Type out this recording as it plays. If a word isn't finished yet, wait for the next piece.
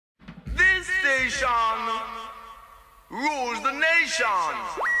station rules the nation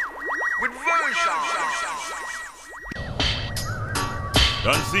with version.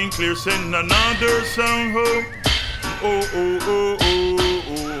 Dan Sinclair send another song home. Oh, oh, oh, oh,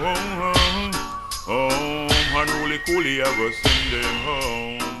 oh, oh, oh, oh. And Rolly Cooley, I go send them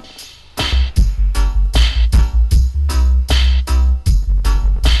home.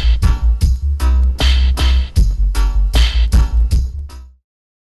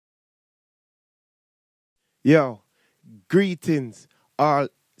 Yo, greetings, all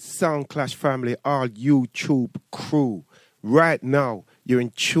Soundclash family, all YouTube crew. Right now, you're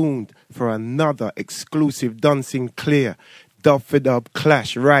in tuned for another exclusive Dancing Clear Dub for Dub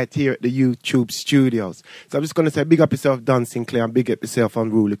clash right here at the YouTube studios. So I'm just going to say big up yourself, Dancing Clear, and big up yourself,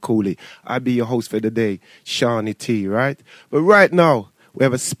 Unruly Cooley. I'll be your host for the day, Shawnee T, right? But right now, we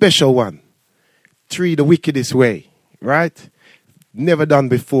have a special one. 3 the wickedest way, right? Never done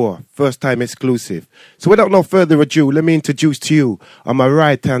before, first time exclusive. So without no further ado, let me introduce to you on my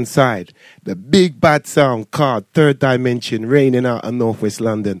right hand side the big bad sound called Third Dimension raining out of North West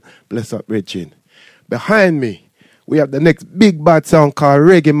London. Bless up, Reggie. Behind me, we have the next big bad sound called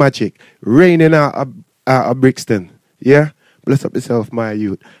Reggae Magic raining out of Brixton. Yeah? Bless up yourself, my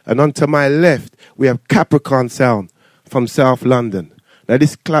youth. And on to my left, we have Capricorn sound from South London. Now,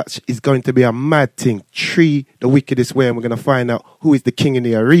 this clash is going to be a mad thing. 3 the wickedest way, and we're going to find out who is the king in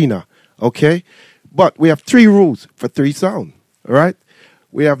the arena, okay? But we have 3 rules for 3 sound, all right?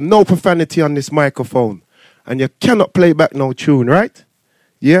 We have no profanity on this microphone, and you cannot play back no tune, right?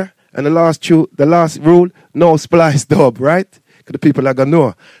 Yeah? And the last rule, no splice dub, right? Because the people are going to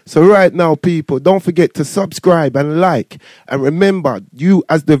know. So right now, people, don't forget to subscribe and like. And remember, you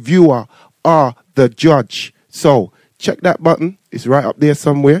as the viewer are the judge. So check that button. It's right up there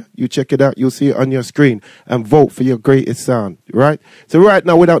somewhere. You check it out. You'll see it on your screen. And vote for your greatest sound. Right? So right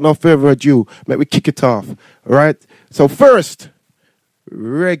now, without no further ado, let me kick it off. Right? So first,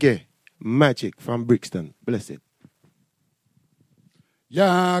 Reggae Magic from Brixton. Bless it.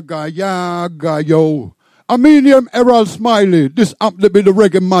 Yaga, yo. I mean, Errol Smiley. This happened to be the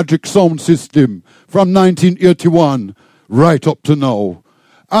Reggae Magic sound system from 1981 right up to now.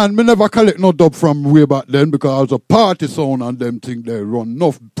 And me never collect no dub from way back then because I was a party sound and them thing they run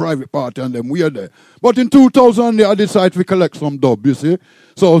enough private party and them we are there. But in 2000 I decided to collect some dub, you see.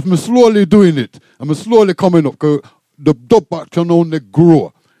 So I'm slowly doing it. I'm slowly coming up because the dub action only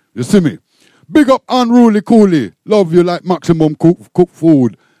grow. You see me? Big up Unruly Cooley. Love you like maximum cook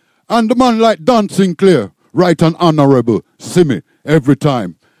food. And the man like Dancing Clear. Right and honorable. See me? Every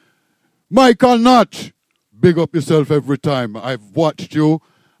time. Mikey Notch. Big up yourself every time. I've watched you.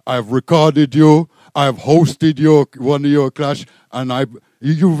 I've recorded you, I've hosted one of your clash, and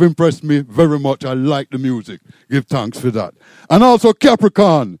you've impressed me very much. I like the music. Give thanks for that. And also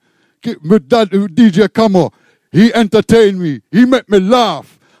Capricorn, with that DJ Camo, he entertained me. He made me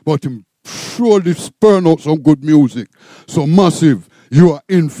laugh, but he surely spurred out some good music. So Massive, you are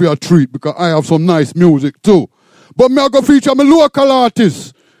in for a treat because I have some nice music too. But me I go feature my local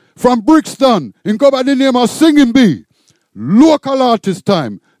artist from Brixton, in go by the name of Singing Bee. Local artist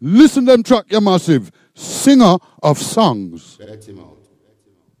time. Listen them track, you Massive. Singer of songs. Let him out.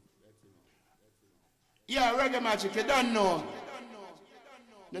 Yeah, Reggae Magic, you don't know.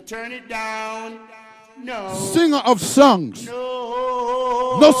 No, turn it down. No. Singer of songs.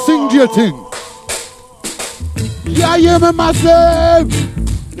 No. No sing your thing. Yeah, me Massive.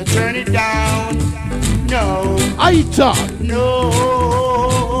 No, turn it down. No. Aita. No.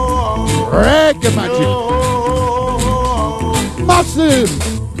 Reggae Magic. No. Massive.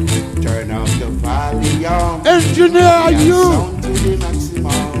 Turn up the volume. Engineer you. Sound to the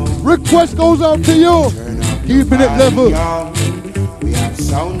maximum. Request goes out to you. Keeping it level. We have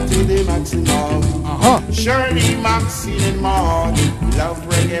sound to the maximum. Shirley, Maxine and Maud love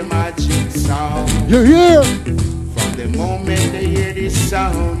Reggae Magic sound. You hear? From the moment they hear this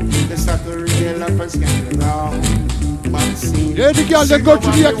sound, they start to reel up and scan around. Maxine, yeah, the girl that go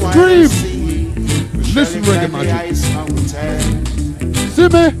to the extreme. Listen, Reggae Magic. See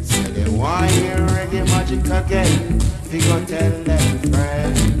me? So they want to hear Reggae Magic again. They go tell them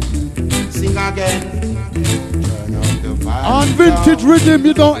friend. Sing again. Turn up the volume. On vintage rhythm,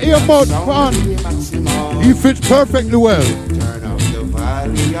 you don't hear much fun. He fits perfectly well. Turn up the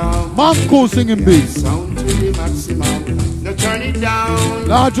volume. Manco Singing Bee. Sound to the maximum. No, turn it down.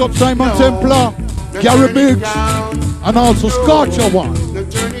 Large up Simon No. Templar, Gary Biggs, and also Scotcher one. No,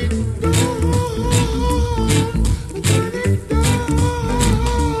 turn it down.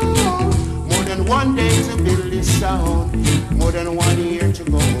 More than 1 day to build this sound. More than 1 year to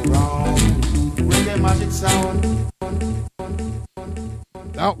go around. Reggae Magic sound.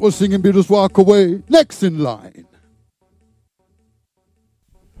 That was singing Beatles Walk Away. Next in line.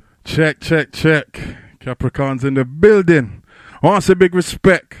 Check. Capricorn's in the building. I want to say big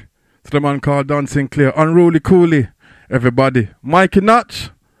respect to the man called Don Sinclair. Unruly Cooley, everybody. Mikey Notch,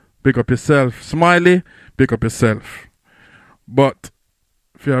 big up yourself. Smiley, big up yourself. But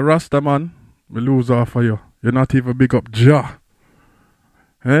if you're a Rasta man, we lose off of you. You're not even big up Jah.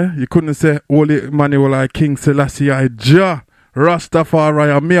 You couldn't say Holy Emmanuel I King Selassie I Jah. Rastafari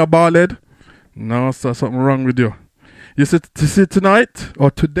and me a ballad. No, sir, something wrong with you. You see tonight,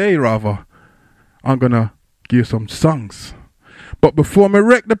 or today rather, I'm gonna give you some songs. But before me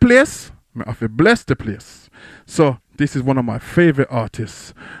wreck the place, I have to bless the place. So this is one of my favorite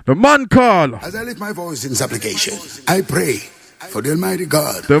artists. The man called. As I lift my voice in this application, I pray for the Almighty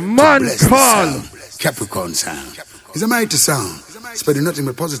God. The man called Capricorn sound. It's a mighty sound, spreading nothing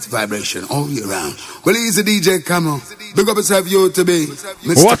but positive vibration all year round. Well, he's a DJ, come on. Big up yourself, you to be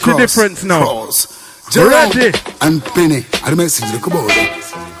Mr. What's the difference now? Cross, Jerome, Reggie and Penny. And the message to the Kubota.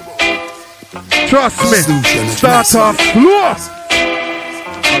 Trust me, start off slow.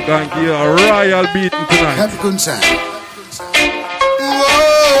 I'm going to give you a royal beating tonight. Capricorn sound.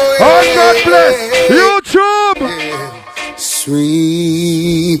 Oh, God bless YouTube.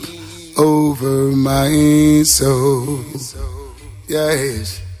 Sweep over my soul.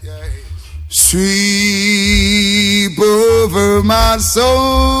 Yes. Sweep over my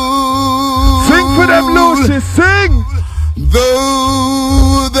soul. Sing for them, Lucy, sing.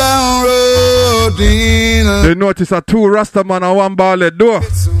 Though thou rode in a They notice a two Rasta man and one ballad door.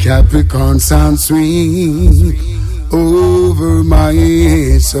 Capricorn sound sweep over my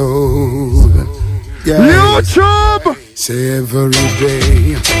soul. Yes. YouTube. Say every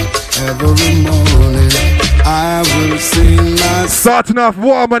day, every morning, I will sing my Starting off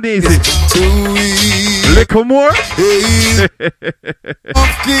warm and easy. Little more. of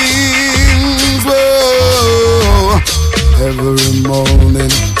kings. Whoa. Every morning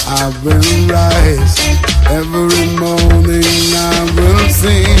I will rise. Every morning I will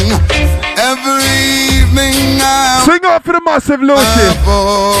sing. Every evening I sing off for the massive Lucy.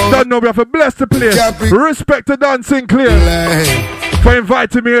 Don't know we have to bless the place. Respect to Don Sinclair for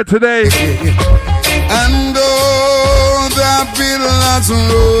inviting me here today. And all the billows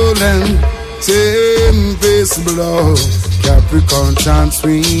rolling, tempest blow, Capricorn chant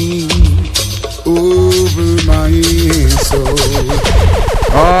swing over my soul.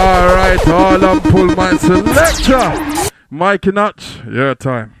 Alright, all on Pullman Selector. Mikey Notch, your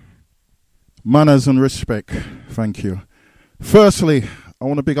time. Manners and respect, thank you. Firstly, I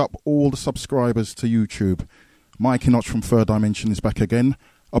want to big up all the subscribers to YouTube. Mikey Notch from Third Dimension is back again.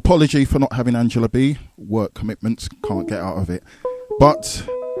 Apology for not having Angela B. Work commitments, can't get out of it. But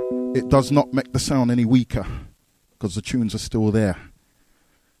it does not make the sound any weaker, because the tunes are still there.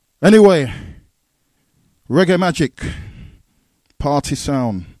 Anyway, Reggae Magic, party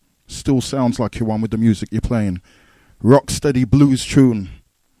sound, still sounds like you one with the music you're playing. Rock steady blues tune.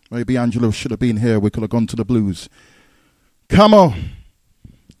 Maybe Angela should have been here, we could have gone to the blues. Come on,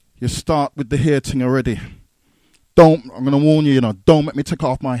 you start with the hating already. I'm going to warn you, don't make me take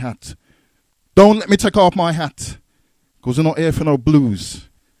off my hat. Don't let me take off my hat. Because we're not here for no blues.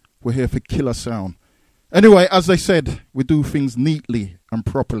 We're here for killer sound. Anyway, as they said, we do things neatly and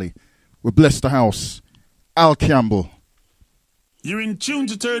properly. We bless the house. Al Campbell. You're in tune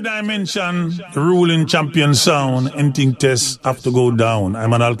to Third Dimension, the ruling champion sound. Anything tests have to go down.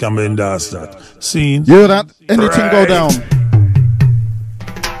 I'm an Al Campbell and that's that. See? You hear that? Anything go down.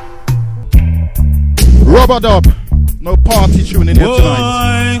 Rubber dub. No party tune in here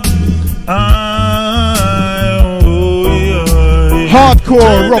tonight.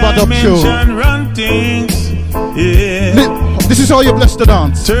 Hardcore rubber dub show. This is how you bless the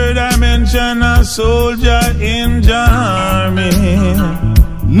dance. Third Dimension, a soldier in the army.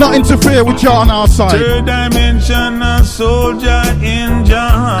 Not interfere with you on our side. Third Dimension, a soldier in the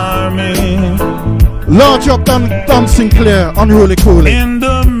army. Large up Don Sinclair, Unruly Cooley. In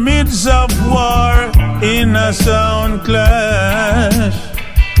the midst of war, in a Soundclash,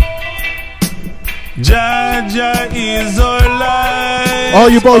 Jaja is our light. Are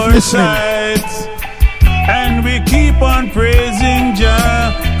you both listening? Sight. And we keep on praising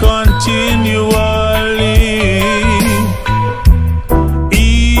Jah continually.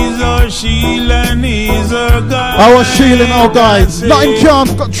 He's our shield and he's our God. Our shield and our guys. Nothing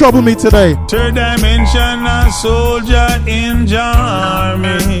can't trouble me today. Third Dimension, a soldier in the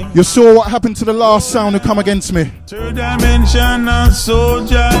army. You saw what happened to the last sound who come against me. Third Dimension, a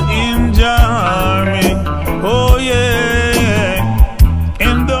soldier in the army. Oh yeah.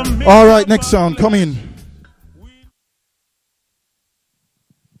 In the Alright, next sound, come in.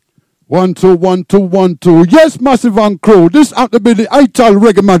 1, 2, 1, 2, 1, 2. Yes, Massive and Crew. This ought to be the ITAL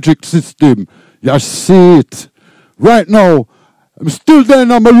Reggae Magic system. You see it. Right now, I'm still there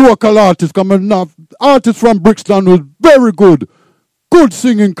now, my local artist. I'm an artist from Brixton who's very good. Good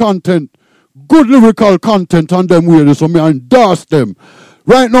singing content. Good lyrical content on them way. So I endorse them.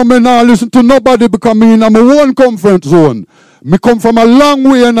 Right now, me now listen to nobody because me in my own comfort zone. Me come from a long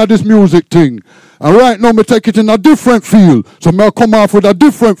way in this music thing. And right now, me take it in a different field. So me come off with a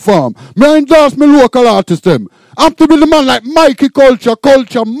different form. Me endorse me local artists them. Up to be the man like Mikey Culture,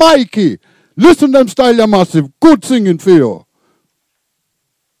 Mikey. Listen them style, you massive. Good singing for you.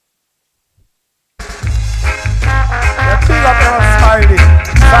 Big up our Smiley,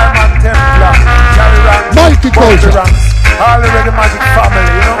 Simon Templar, Mikey Culture. All the Reggae Magic family,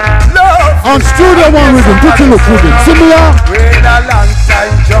 you know. Love. On Studio One Rhythm, put you look with him. Similar. Wait a long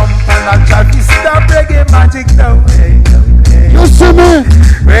time, jump and I'll try to stop Reggae Magic now. You see me?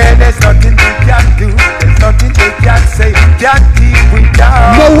 Well, there's nothing they can do, there's nothing they can say, can't keep we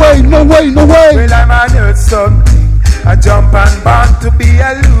down. No way, no way, no way. Well, I'm a nerd something, I jump and born to be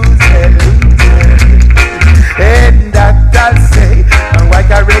a loser. And that I'll say, and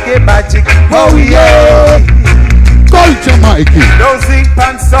like a Reggae Magic, oh yeah. Culture, Mikey. Those ink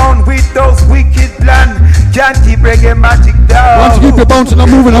and sound with those wicked plan can't keep Reggae Magic down. Once you keep you bouncing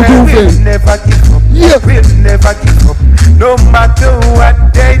and moving and grooving. We'll never give up. Yeah. We'll never give up. No matter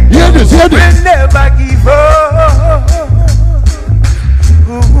what they do. Hear this, hear this. We'll never give up.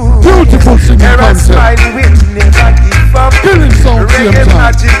 Beautiful singing concept. Smile will never give up. Killing sound Reggae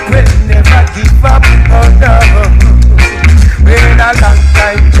Magic will never give up. Oh no. We're in a long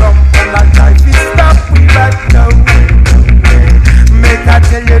time jump, a long time we stop, we right now. Make I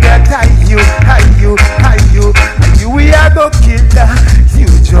tell you that you, we are go killer. You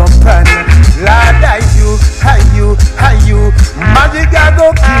jump and lad, you, magic I go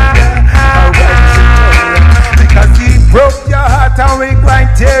killer. Because he broke your heart and we going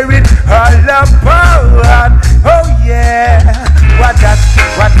to tear it all apart. Oh yeah, what that,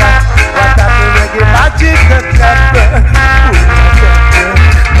 Reggae Magic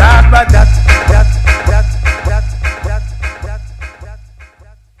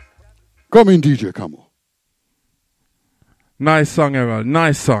Come in, DJ, come on. Nice song, Errol.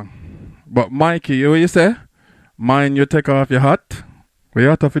 Nice song. But Mikey, you what you say? Mind you take off your hat. What you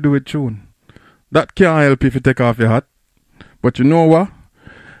have to do with tune? That can't help if you take off your hat. But you know what?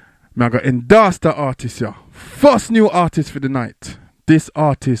 I'm going to endorse the artist here. First new artist for the night. This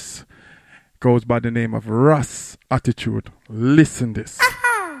artist goes by the name of Russ Attitude. Listen this.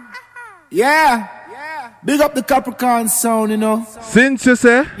 Yeah. Big up the Capricorn sound, you know. Since you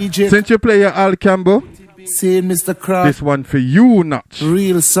say, Egypt. Since you play your Al Campbell, saying Mr. Craft. This one for you, Notch.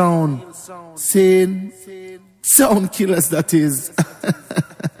 Real sound. Saying sound killers, that is.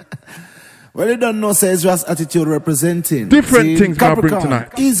 Well, you don't know, says Russ Attitude representing. Different things I bring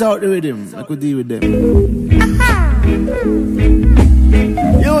tonight. Ease out the rhythm. I could deal with them.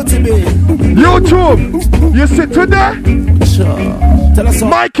 YouTube, you sit today? Sure. Tell us all.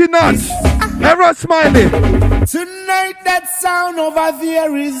 Mikey Notch, Errol Smiley. Tonight that sound over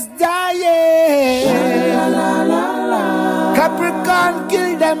there is dying. Capricorn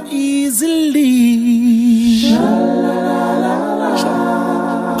kill them easily.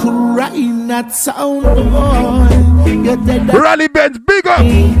 Crying that sound, boy. Rally Benz, big up.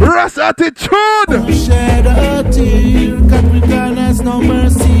 Russ Attitude. Shed a tear. Capricorn has no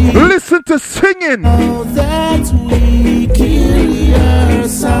mercy. Listen to singing. Oh, that we kill your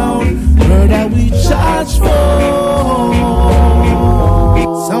sound. Murder we charge for.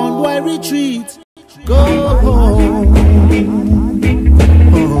 Sound boy retreat. Go home.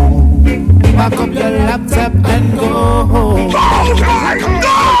 Pack up your laptop and go home. Oh my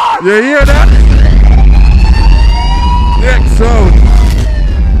God! You hear that? Next sound.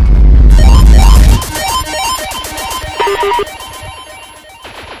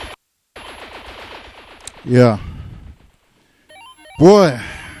 Yeah. Boy.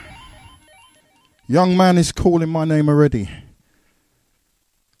 Young man is calling my name already.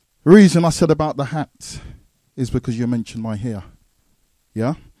 The reason I said about the hat is because you mentioned my hair.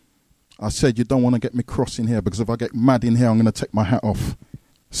 Yeah? I said you don't want to get me cross in here because if I get mad in here, I'm going to take my hat off.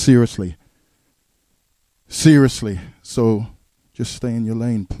 Seriously. Seriously. So just stay in your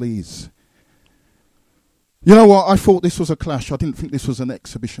lane, please. You know what? I thought this was a clash. I didn't think this was an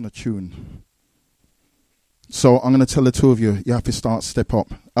exhibition of tune. So I'm going to tell the two of you, you have to step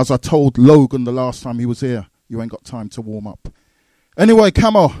up. As I told Logan the last time he was here, you ain't got time to warm up. Anyway,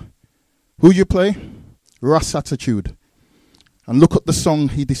 Camo, who you play? Russ Attitude. And look at the song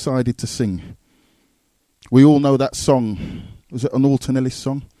he decided to sing. We all know that song. Was it an Alton Ellis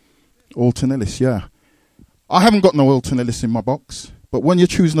song? Alton Ellis, yeah. I haven't got no Alton Ellis in my box, but when you're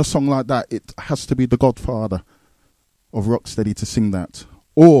choosing a song like that, it has to be the godfather of Rocksteady to sing that.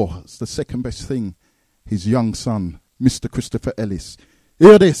 Or, it's the second best thing, his young son, Mr. Christopher Ellis.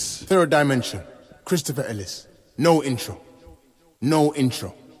 Hear this. Third dimension, Christopher Ellis. No intro. No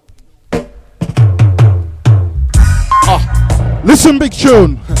intro. Listen, big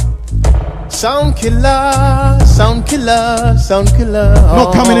tune. Sound killer, sound killer, sound killer.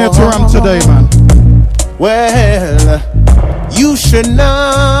 Not coming here to ram today, man. Well, you should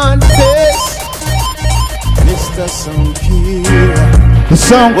not test Mr. Sound Killer. The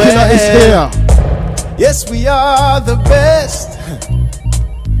Sound Killer is here. Yes, we are the best.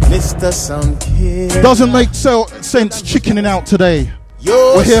 Mr. Sound Killer. Doesn't make sense chickening out today.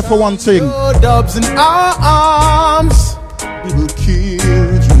 We're here for one thing. Your dubs in our arms, we will kill you.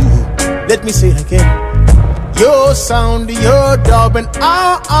 Let me say it again. Your sound, your dub in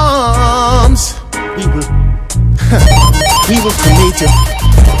our arms, we will commit you.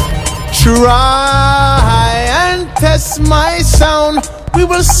 Try and test my sound, we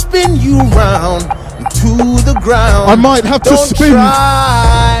will spin you round to the ground. I might have to spin.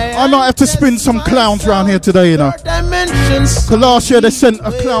 I might have to spin some clowns round here today, you know. Because last year they sent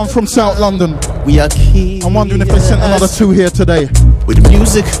a clown from South London. We are killers. I'm wondering if they sent another 2 here today. With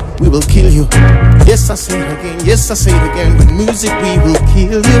music, we will kill you. Yes, I say it again. Yes, I say it again. With music, we will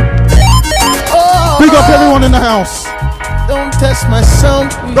kill you. Oh, big up everyone in the house. Don't test my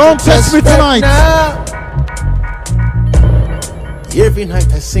sound. Don't test me tonight. Every night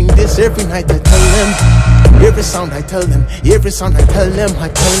I sing this, every night I tell them. Every sound I tell them, every sound I tell them, I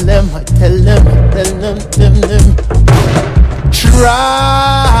tell them, I tell them, I tell them.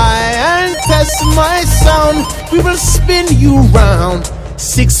 Try and test my sound, we will spin you round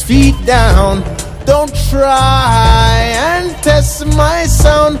 6 feet down. Don't try and test my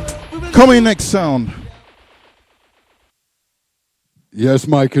sound. Coming next sound. Yes,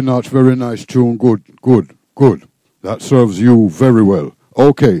 Mikey Notch, very nice tune. Good. That serves you very well.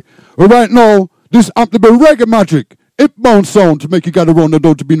 Okay. All right now, this up to be reggae magic. It-bound sound to make you gotta run the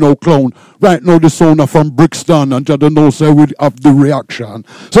door to be no clown. Right now, the sound are from Brixton and Jada knows say we have the reaction.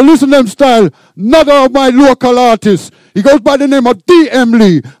 So listen to them style. Another of my local artists. He goes by the name of DM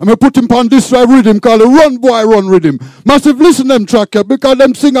Lee. I'm gonna put him on this rhythm called Run Boy Run Rhythm. Massive listen them track here because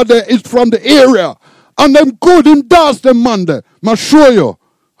them singer there is from the area. And them good in dance them Monday. Ma show you.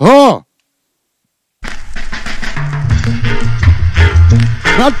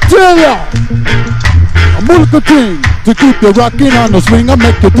 Now tell ya, a multiple thing to keep you rocking on the swing and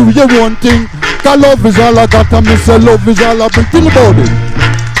make you do your own thing. Cause love is all I got and me say love is all I've been thinking about it.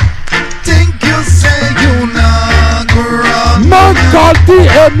 Think you say you not go wrong. Man called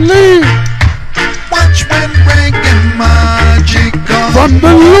DM Lee. Watch when reggae magic comes. From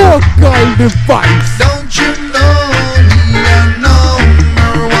the local device. Don't you know we are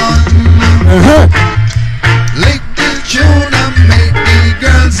number one? Lick the tune and make the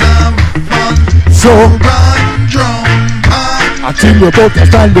girls have fun. So run drum band. I tell you about the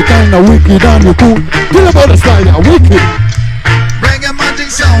style, the kind of wicked and the cool. Tell you about the style, the wicked. Reggae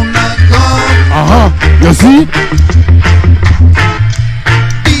magic sound not come. You see?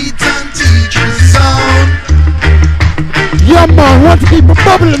 Beats and teachers sound. Yeah man, want to keep it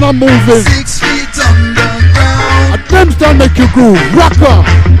bubbling and moving. 6 feet underground. And them style make you groove, rocker.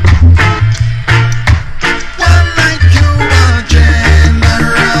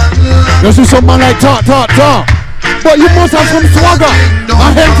 You see some man like talk, but you must have some swagger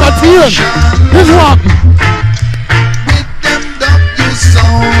and entertain. This one. With them dub you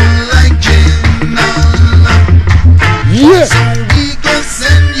sound like Jinnah. Yeah. So we go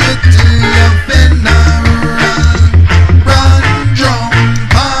send you to your funeral. Run drum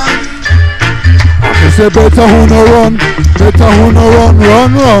band. I say better who no run,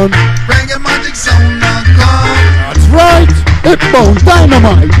 run. Reggae magic sound now come. That's right. It-bound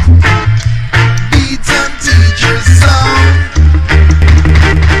dynamite.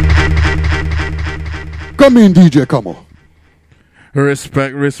 Come in, DJ, come on.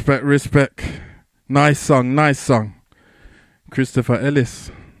 Respect. Nice song. Christopher Ellis,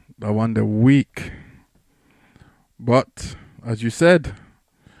 that one the week. But, as you said,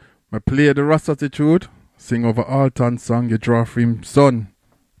 I play the Rust attitude, sing over Alton's song, You Draw For Him Son,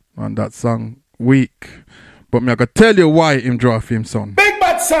 and that song, weak. But me I gotta tell you why him draw for him son. Big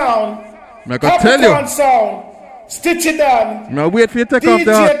bad sound. Me I gotta tell you. Sound. Stitch it down. Me I wait for you to take off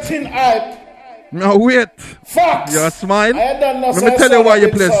that. Me I wait. Fox. You smile. Let me tell you why you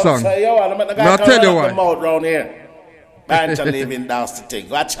play the song. Me I tell you why. Around here. Bunch of living down to take.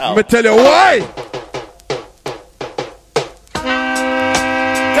 Watch out. Let me tell you why.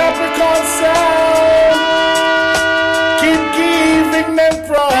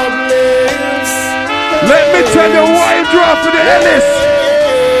 Let me tell you why you draw for the Ellis.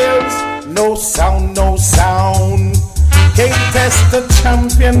 No sound, no sound. Can't test the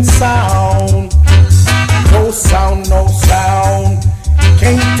champion sound. No sound, no sound.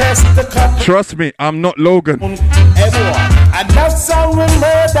 Can't test the cup. Trust me, I'm not Logan. Everyone. Enough sound we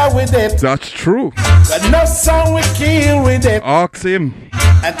murder with it. That's true. Enough sound we kill with it. Ask him.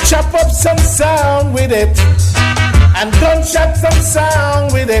 And chop up some sound with it. And gunshot some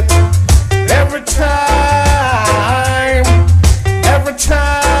sound with it. Every time. Every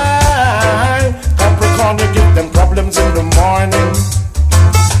time. Capricorn, we give them problems in the morning.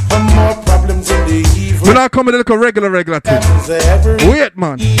 And more problems in the evening. When I come with a little regular thing. Wait,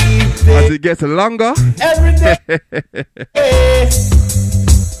 man. As it gets longer. Every day.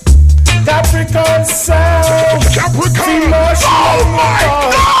 Capricorn sound. Capricorn. Oh my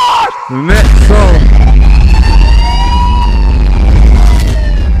God. Next song.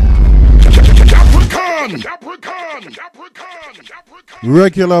 Capricorn.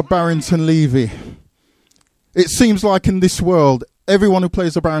 Regular Barrington Levy. It seems like in this world, everyone who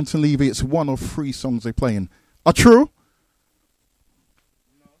plays a Barrington Levy, it's one of 3 songs they're playing. Are true?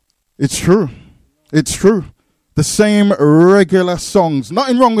 It's true. It's true. The same regular songs.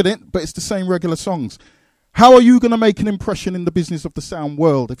 Nothing wrong with it, but it's the same regular songs. How are you going to make an impression in the business of the sound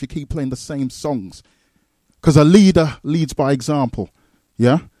world if you keep playing the same songs? Because a leader leads by example.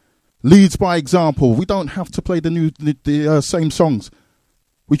 Yeah? Leads by example. We don't have to play the same songs.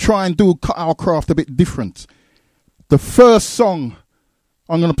 We try and cut our craft a bit different. The first song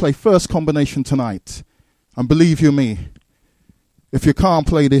I'm going to play, first combination tonight. And believe you me, if you can't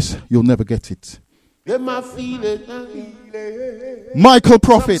play this, you'll never get it. Michael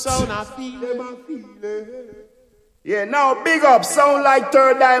Prophet. Yeah, now big up, sound like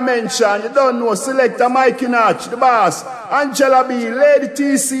Third Dimension. You don't know, selector Mikey Notch, the boss, Angela B, Lady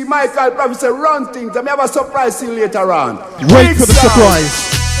TC, Michael Prophet, say run things. I may have a surprise for you later on. Wait for the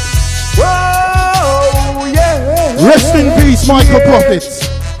surprise. Whoa, yeah. Rest in peace, Michael Prophet.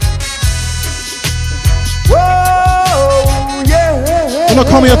 We're not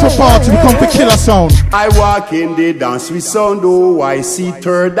coming here to party, we come to kill a sound. I walk in the dance with sound, oh, I see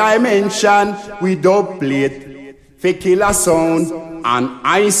Third Dimension. We dubplate, for kill a sound. And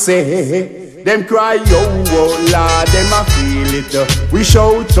I say, them cry, oh, Lord, them a feel it. We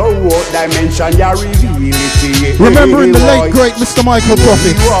shout, oh, what dimension, ya reveal it. Remembering the late, great Mr. Michael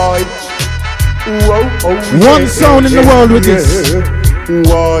Prophet. One sound in the world with this.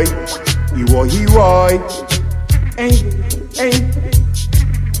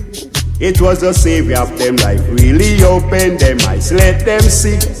 It was the savior of them life, really opened them eyes, let them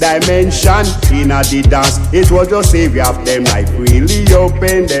see dimension in a the dance. It was the savior of them life, really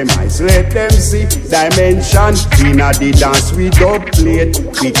opened them eyes, let them see dimension in a the dance. We dubplate,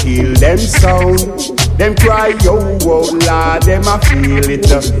 we kill them sound, them cry, oh, oh, Lord, them a feel it.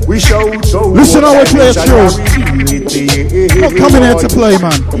 We shout, oh, listen how we play a show. Not coming here to play,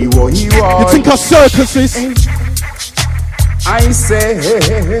 man. You think our circuses? I say,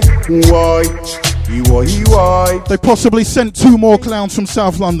 why? They possibly sent 2 more clowns from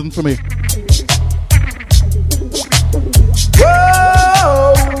South London for me.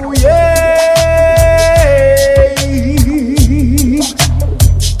 Oh, yeah.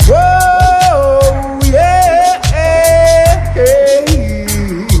 Oh, yeah.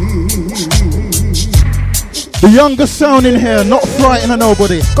 The youngest sound in here, not frightening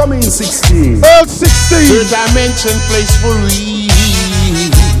nobody. Coming 16. Earl 16. Third Dimension plays for real.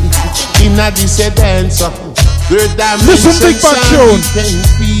 In a dance. Third Dimension. Listen, big bad tune.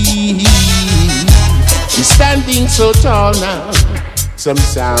 He's standing so tall now. Some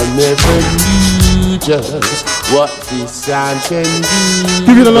sound never knew just what this sound can do.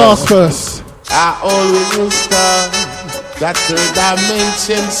 Give you the last verse. I always thought that Third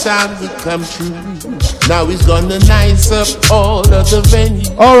Dimension sound would come true. Now he's gonna nice up all of the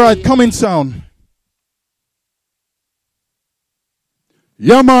venues. Alright, coming sound.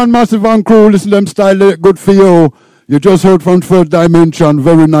 Yeah, man, Massive and Crew, listen to them style, good for you. You just heard from Third Dimension,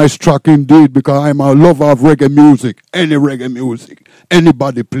 very nice track indeed, because I'm a lover of reggae music, any reggae music,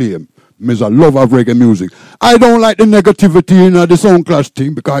 anybody play them. I'm a lover of reggae music. I don't like the negativity in the Soundclash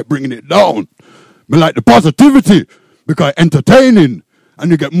team because it's bringing it down. I like the positivity because it's entertaining, and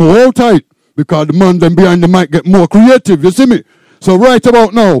you get more out of it, because the man them behind the mic get more creative, you see me? So right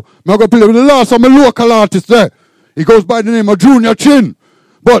about now, I'm going to play with the last of my local artist there. He goes by the name of Junior Chin.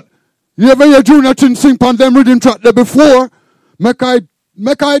 But you ever hear Junior Chin sing on them rhythm track there before? Make I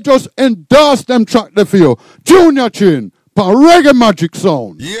just endorse them track there for you. Junior Chin, for Reggae Magic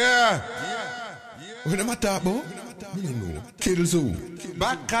Sound. Yeah. What am I talking about? Kills who?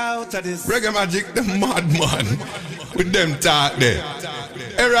 Back out of this. Reggae Magic, the madman. With them talk there.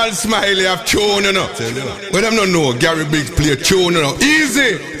 Errol Smiley have tune, you know. But them don't know Gary Biggs play tune, you know.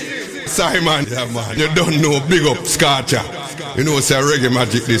 Easy. Simon, yeah, man. You don't know, big up Scarcha. You know, say Reggae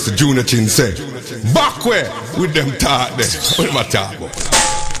Magic, this Junior Chin say. Back where with them talk there. What am I talk about?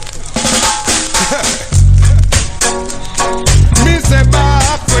 Me say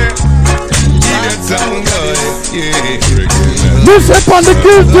back where. Idiot sound good. Yeah. Me say on the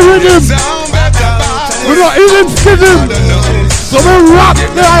guilty rhythm. We got him schism. So we rock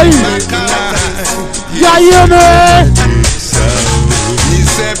line. Yeah, hear me? Me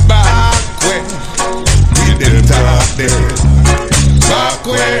say back where. With them talk there. Back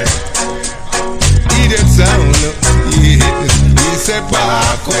where. Idiot sound. Yeah. Me say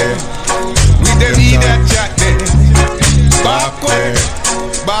back where. With them idiot chat there. Backway,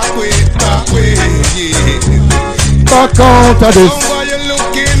 backway, backway, yeah. Back out of this. Somewhere you're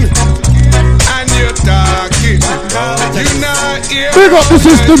looking and you're talking. You're not here. Big up the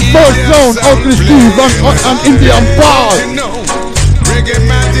system first sound, Ugly Steve and Indian Bars.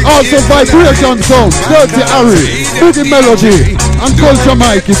 Also Vibration Sound, Dirty Harry, Biggie Melody, and Culture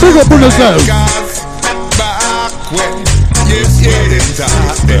Mikey. Big up on yourself. Backway, yes, yeah,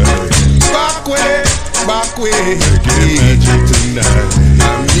 backway. Back way, magic tonight.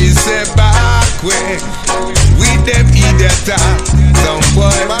 And me say back way, with them idiot some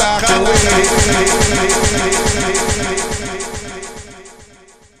boy back away.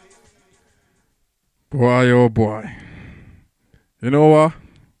 Boy, oh boy. You know what?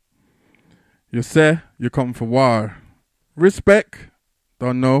 You say you come for war. Respect.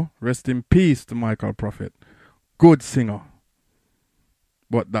 Don't know. Rest in peace to Michael Prophet. Good singer.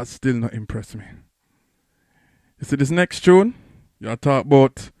 But that still not impressed me. You see this next tune? You talk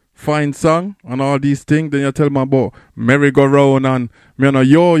about fine song and all these things. Then you tell me about merry-go-round and me on a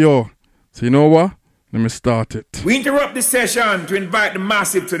yo-yo. So you know what? Let me start it. We interrupt the session to invite the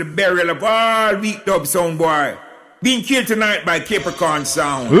massive to the burial of all weak dub sound boy. Being killed tonight by Capricorn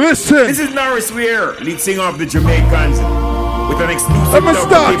Sound. Listen! This is Norris Weir, lead singer of the Jamaicans, with an exclusive Let me dub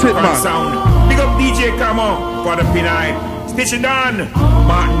start of Capricorn it, man. Sound. Big up DJ Camo for the P9. Stitch it on.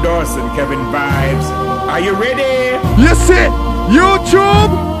 Martin Dawson, Kevin Vibes. Are you ready? Yes, it.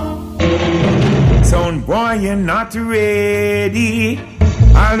 YouTube. Sound boy, you're not ready.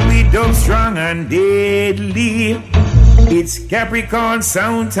 I'll be dub strong and deadly. It's Capricorn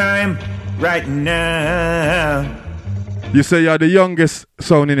Sound time right now. You say you're the youngest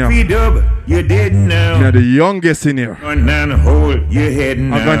sound in here. P-dub, you didn't know. You're the youngest in here. And hold your head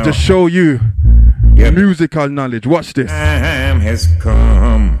now. I'm going to show you musical knowledge. Watch this. Time has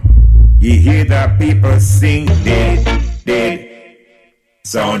come. You hear the people sing dead, dead.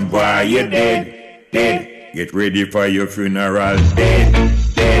 Sound boy, you're dead, dead. Get ready for your funeral, dead,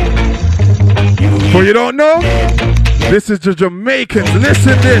 dead. For you don't know, this is the Jamaicans.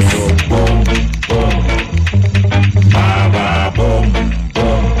 Listen this. Boom, boom. Ba, ba, boom,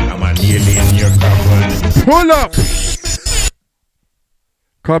 boom. I'm a nearly in your coffin. Pull up.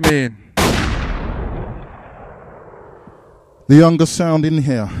 Come in. The youngest sound in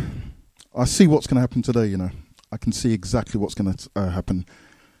here. I see what's going to happen today, you know. I can see exactly what's going to happen.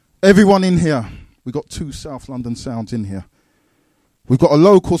 Everyone in here. We've got 2 South London sounds in here. We've got a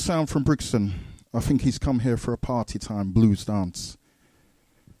local sound from Brixton. I think he's come here for a party time, blues dance.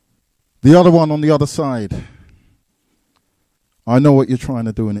 The other one on the other side. I know what you're trying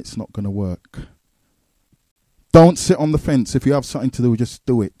to do and it's not going to work. Don't sit on the fence. If you have something to do, just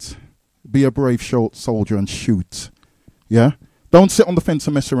do it. Be a brave soldier and shoot. Yeah? Don't sit on the fence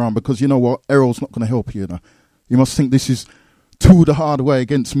and mess around because you know what? Errol's not going to help you. You know? You must think this is too the hard way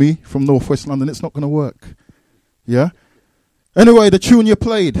against me from North West London. It's not going to work. Yeah? Anyway, the tune you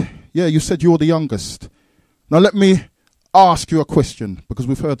played. Yeah, you said you're the youngest. Now let me ask you a question because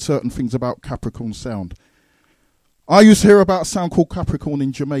we've heard certain things about Capricorn sound. I used to hear about a sound called Capricorn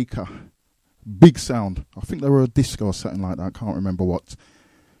in Jamaica. Big sound. I think they were a disco or something like that. I can't remember what.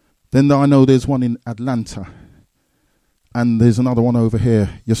 Then I know there's one in Atlanta. And there's another one over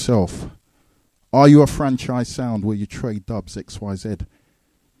here, yourself. Are you a franchise sound where you trade dubs, XYZ?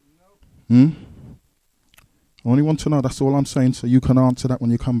 No. I only want to know, that's all I'm saying, so you can answer that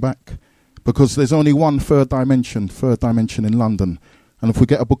when you come back. Because there's only one third dimension in London. And if we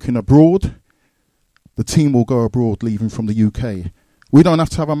get a booking abroad, the team will go abroad, leaving from the UK. We don't have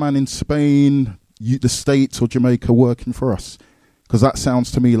to have a man in Spain, the States or Jamaica working for us. Because that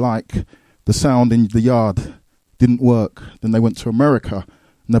sounds to me like the sound in the yard didn't work. Then they went to America,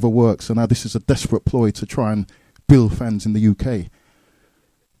 never worked. So now this is a desperate ploy to try and build fans in the UK.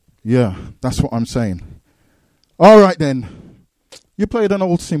 Yeah, that's what I'm saying. All right then. You played an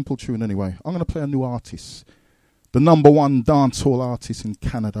old simple tune anyway. I'm going to play a new artist. The #1 dancehall artist in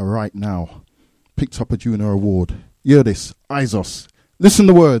Canada right now. Picked up a junior award. Hear this. Isos. Listen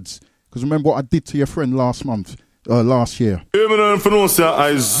to the words. Because remember what I did to your friend last year. You know say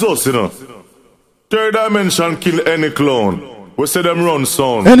Isos, you know. Third dimension kill any clown. We say them run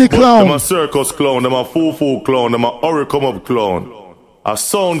sound. Any clown. Them a circus clown, them a foo-foo clown, them a hurry come up clown. A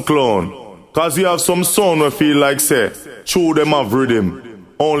sound clown. Cause you have some sound we feel like say, true them have rhythm.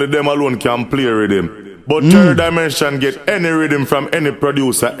 Only them alone can play rhythm. But third dimension get any rhythm from any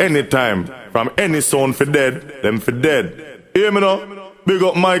producer, anytime. From any sound for dead, them for dead. Hear me now? Big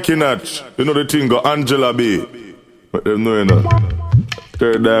up Mikey Notch. You know the thing go Angela B. But them know you know.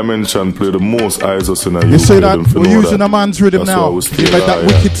 Third dimension play the most Isos in a You say that we're using a man's rhythm now. You like that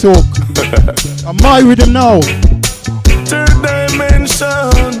wicked talk. And my rhythm now. Third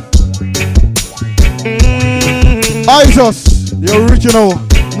dimension. Isos, the original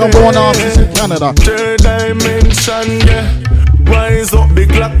 #1 artist in Canada. Third dimension, yeah. Rise up the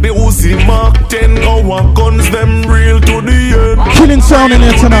clock, the Uzi Mark 10. Our guns, them real to the end. Killing sound in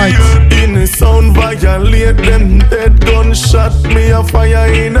here tonight. In the sound violate them dead. Gunshot me a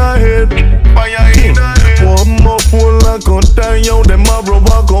fire in a head. Fire in a head. One more fool I gon' die out. Them arrow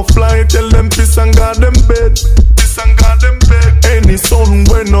I gon' fly. Tell them peace and God them bed. Peace and God them bed. Any sound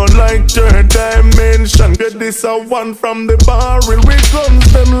we no like third dimension. Get this a one from the barrel. We guns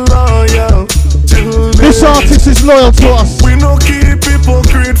them loyal. This artist is loyal to us. We no keep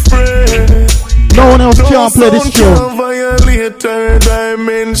hypocrite friends. No one else can play this tune. No violate third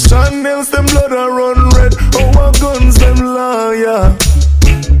dimension. Else them blood a run red. Our guns them loyal.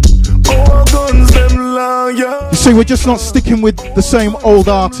 Our guns them loyal. You see, we're just not sticking with the same old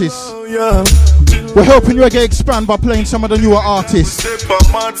artists. We're helping reggae expand by playing some of the newer artists.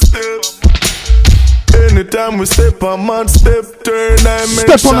 Anytime we step on man step, third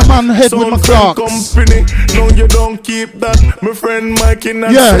dimension. Step on a man head with my Clarks. Company. No, you don't keep that. My friend Mikey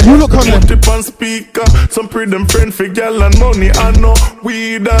Notch. Yeah, you look on them. Tip on speaker. Some pre them friend for gal and money. I know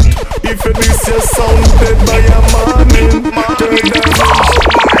we that. If you this your sound dead by a morning. Third dimension.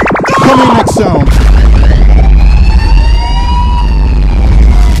 Coming next sound.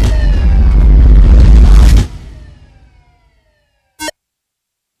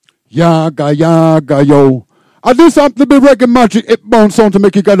 Yaga, yaga, yo. I do something to be reggae magic, it bounce sound to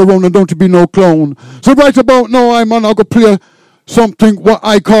make you get around and don't you be no clown. So right about now, I'm gonna play something what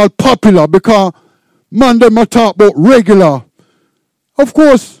I call popular, because man, them a talk about regular. Of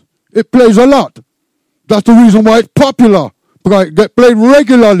course, it plays a lot. That's the reason why it's popular, because it get played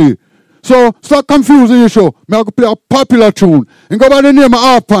regularly. So stop confusing your show. Me I go play a popular tune and go by the name of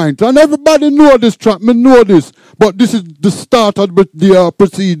Half Pint. And everybody know this track, me know this. But this is the start of the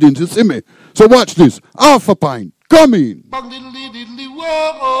proceedings, you see me? So watch this. Half a Pint. Come in.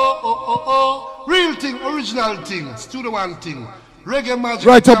 Real thing, original thing, studio one thing. Reggae magic.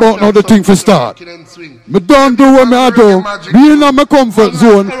 Right about now the thing for start. Me don't do what me I do. Be in my comfort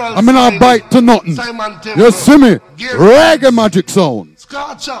zone. I mean I bite to nothing. You see me? Reggae magic sound.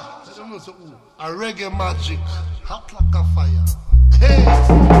 Scotcha. A reggae magic, hot like a fire. Hey,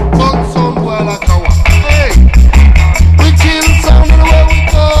 fun sound boy like a one. Hey, we kill sound where we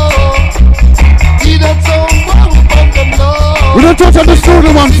go. See that sound boy we pump them low. We don't touch on the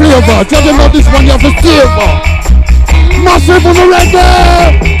studio one flavor. Tell them about this one you have to savor. Massive on the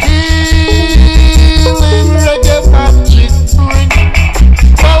reggae. Killing reggae magic bring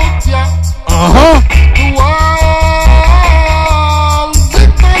out ya.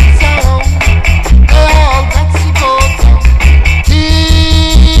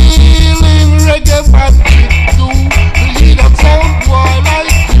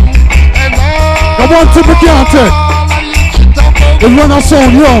 The one tip we can't take is when I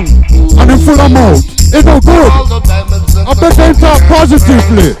sound young and in full of mouth. It's no good. I bet they talk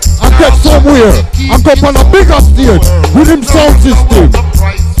positively and get somewhere and go on a bigger stage with him sound system.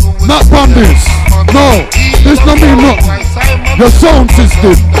 Not on this. No, this don't mean nothing. Your sound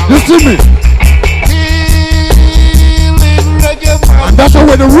system. You see me? And that's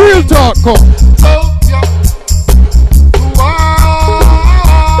where the real talk comes.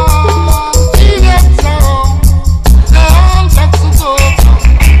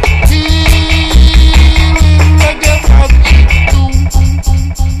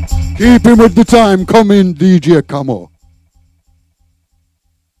 Keep him with the time. Come in, DJ Camo.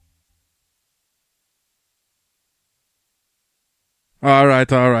 All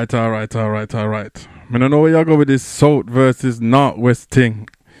right. I don't know where you go with this South versus Northwest thing.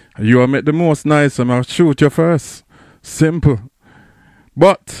 You are make the most nice, and I'll shoot you first. Simple.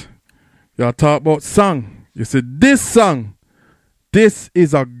 But you talk about song. You see, this song, this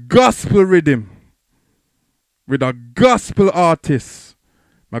is a gospel rhythm with a gospel artist.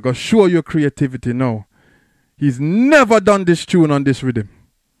 I'm going to show your creativity now. He's never done this tune on this rhythm.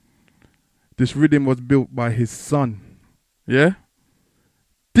 This rhythm was built by his son. Yeah?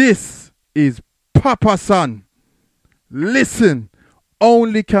 This is Papa Son. Listen,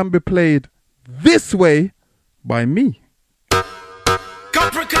 only can be played this way by me.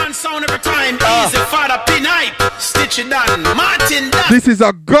 Capricorn sound every time. Easy father pin hype. Stitch it down. Martin down. This is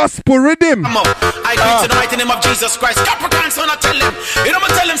a gospel rhythm. I greet in the mighty name of Jesus Christ. Capricorn sound, I tell him. You know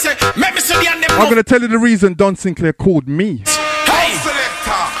what I tell him? Say, make me see the end. I'm going to tell you the reason Don Sinclair called me. Hey!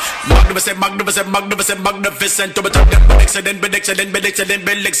 Magnificent, magnificent, magnificent, magnificent. To be top them, but excellent, but excellent, but excellent,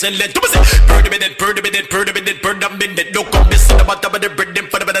 but excellent. To be said, per the minute, per the minute, per the minute, per the minute. No come this in the bottom of the rhythm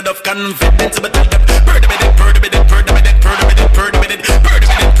for the minute of confidence. But tell them, per the minute, per the minute, per the minute, per the minute, per the minute, per the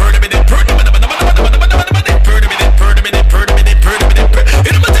minute, per the minute, per the minute, per the minute, per the minute, per the minute, per the minute, per the minute.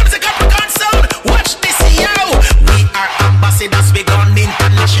 You know what time is a Capricorn sound? Watch this, yo. We are ambassadors, we gone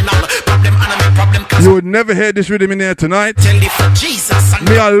international. Problem, enemy, problem. You would never hear this rhythm in here tonight. Tell it for Jesus.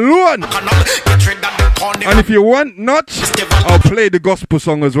 Me alone. And if you want Notch, I'll play the gospel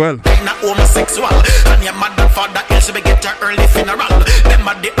song as well.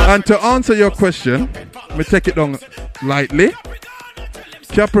 And to answer your question, let me take it down lightly.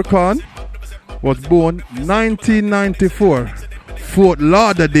 Capricorn was born 1994, Fort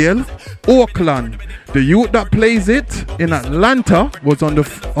Lauderdale, Auckland. The youth that plays it in Atlanta was on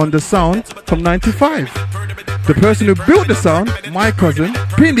the sound from 95. The person who built the sound, my cousin,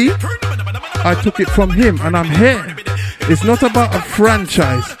 Pinny, I took it from him and I'm here. It's not about a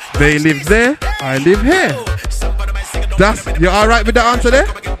franchise. They live there, I live here. You alright with the answer there?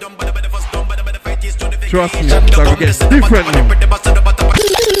 Trust me, it's going to get different now.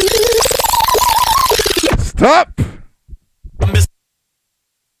 Stop!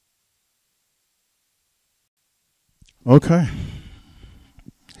 Okay.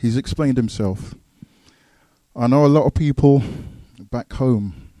 He's explained himself. I know a lot of people back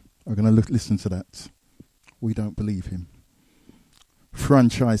home are going to listen to that. We don't believe him.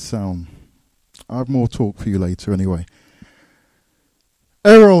 Franchise sound. I have more talk for you later anyway.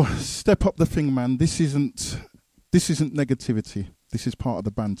 Errol, step up the thing, man. This isn't negativity. This is part of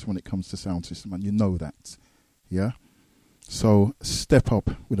the banter when it comes to sound system, and you know that. Yeah? So step up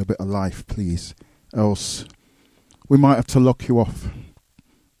with a bit of life, please. Else we might have to lock you off.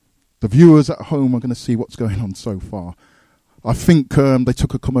 The viewers at home are going to see what's going on so far. I think they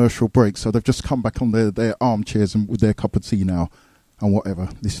took a commercial break, so they've just come back on their armchairs and with their cup of tea now and whatever,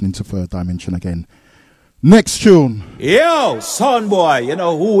 listening to Third Dimension again. Next tune. Yo, son boy, you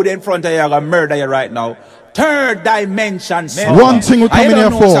know who in front of you gonna murder you right now? Third Dimension son. One thing we come in here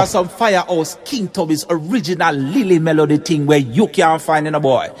for. Some Firehouse King Tubby's original Lily Melody thing where you can't find in a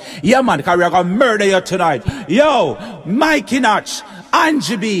boy. Yeah man, because we're gonna murder you tonight. Yo, Mikey Notch,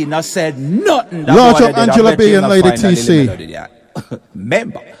 Angie B, now said nothing. Large up Angela B and Lady TC.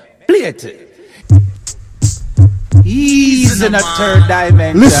 Remember, play it. He's in a third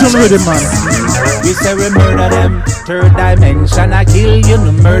dimension. Listen with him, man. We say we murder them. Third dimension, I kill you.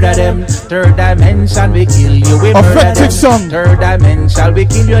 No murder them. Third dimension, we kill you. We murder effective them. Song. Third dimension, we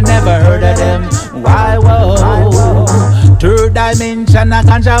kill you. Never heard of them. Why, whoa. Third dimension, a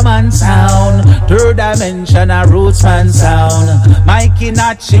ganja man sound. Third dimension, a roots man sound. Mikey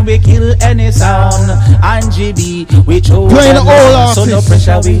Notch, we kill any sound. Angie B, we chose. Playing all artists. So no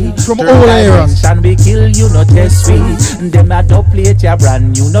pressure, we. From all eras. We kill you, no test we. Them a dubplate ya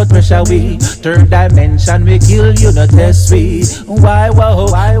brand new, no pressure we. Third dimension we kill you, no test we. Why whoa,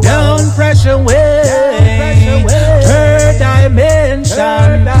 down pressure way. Third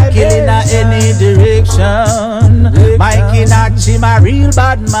dimension, killing a any direction. Mikey Notch, him a real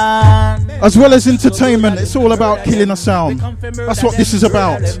bad man. As well as entertainment, it's all about killing a sound. That's what this is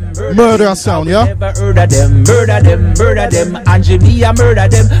about. Murder a sound, yeah? Murder them, murder them, murder them. Angie B, I murder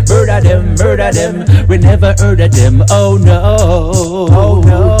them, murder them, murder them. We never heard of them. Oh no, oh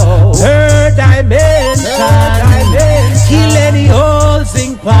no. Third dimension, kill any old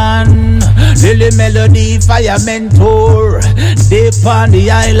zinc pan. Lily Melody, Fire Mentor, deep on the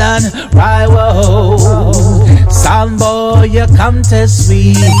island, right whoa. Sambo, you come to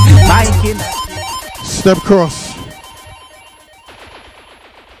sweet, Mikey. Step cross.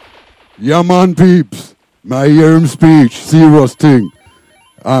 Yeah man peeps, my hear him speech, serious thing.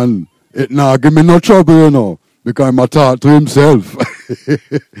 And it nah give me no trouble, you know. Because I'm a talk to himself.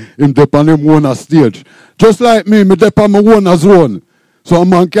 Him dep on him own a stage. Just like me dep on my own as one. So a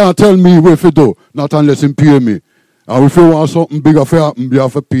man can't tell me what to do, not unless him pay me. And if you want something bigger for happen, you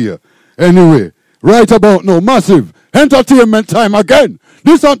have to pay. Anyway, Right about now, massive entertainment time again.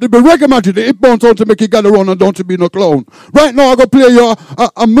 This ought to be Reggae Magic, the hip bounce out to make you gather around and don't to be no clown. Right now, I'm going to play you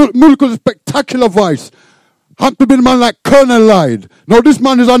a musical spectacular voice. Have to be the man like Colonel Lyde. Now, this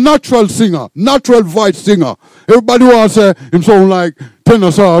man is a natural singer, natural voice singer. Everybody wants to say him sound like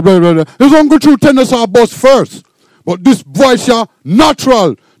tenor saw, blah, blah, blah. He's going to go through tenor saw bus first. But this voice here,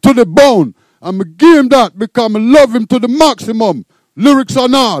 natural to the bone. I'm going to give him that because I love him to the maximum. Lyrics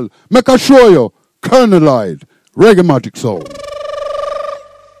and all. Make I show you. Colonel Lyde, Reggae Magic Soul.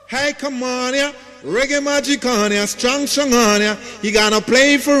 Hey, come on, yeah. Reggae Magic on ya, strong on ya. You gonna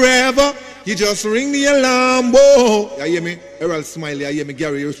play forever. You just ring the alarm, whoa. You hear me? Errol Smiley, I hear me,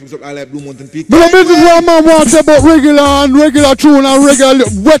 Gary, you're supposed to I like Blue Mountain Peak. But this is what man wants about regular tune and regular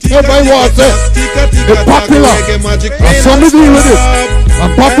whatever I want. It's popular. And some deal with it.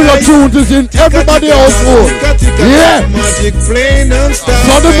 And popular tunes is in everybody's household. Yeah. I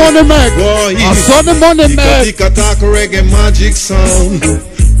saw the money make. I saw the money make. Tick-a-tack reggae magic sound.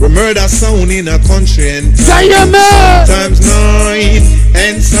 We murder sound in a country and sometimes 9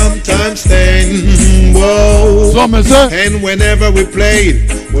 and sometimes 10. Whoa. And whenever we play,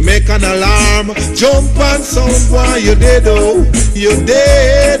 we make an alarm. Jump and sound boy, you dead oh, you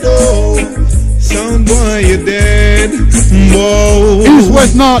dead oh. Sound boy, you dead. Whoa. East,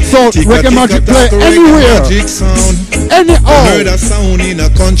 west, north, south, Reggae Magic play anywhere. Any all. Murder sound in a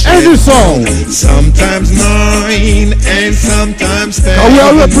country. Any song. Sometimes 9 and sometimes 10. And we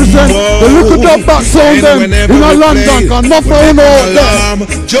are represent the little dub sound them in a London. Can nothing out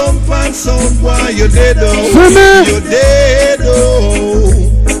there. Jump and sound boy, you dead oh. See me? You dead oh.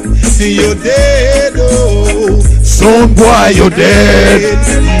 You dead oh. Sound boy, you dead.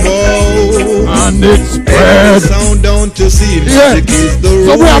 Oh. And it's spread. Sound down to see. Yeah.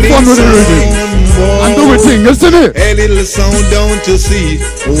 So we have fun with the rhythm. And do we thing, isn't it? A little sound down to see.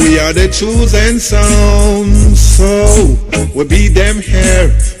 We are the chosen sound. So we beat them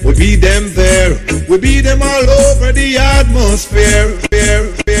here, we beat them there, we beat them all over the atmosphere.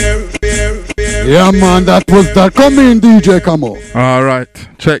 Yeah, man, that was that. Come in, DJ, come on. All right.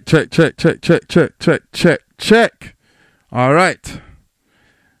 Check. All right.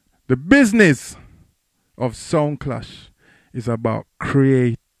 The business of Soundclash is about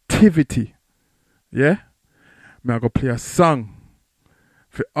creativity. Yeah? I'm going to play a song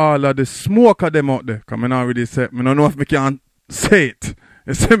for all of the smoker them out there. Because I don't really say it. I don't know if I can say it.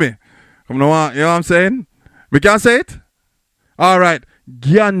 You see me? You know what I'm saying? We can say it? All right.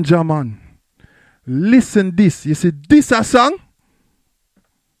 Ganja man. Listen this. You see this a song?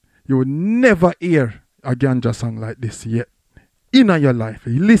 You will never hear a ganja song like this yet in your life.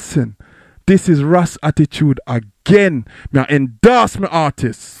 Listen, this is Ras Attitude again. Me endorse my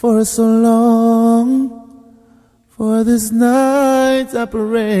artists. For so long, for this night I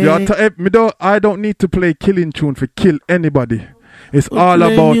pray. I don't need to play killing tune for kill anybody. It's all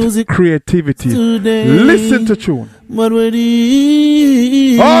about creativity. Today, listen to tune. But with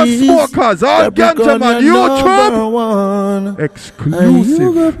these, all smokers, all ganja man, YouTube exclusive.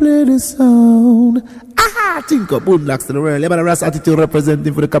 You go play the sound. I think of Boondocks to the world. Yeah, man, Ras Attitude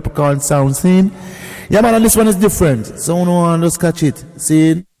representing for the Capricorn sound scene. Yeah, man, and this one is different. So no one just catch it.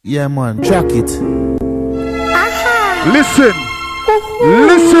 See? Yeah, man, track it. Listen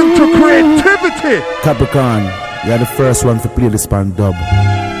to creativity. Capricorn, you're the first one to play the span dub.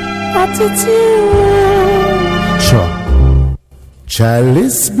 Attitude. Sure.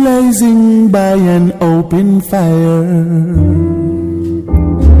 Chalice blazing by an open fire.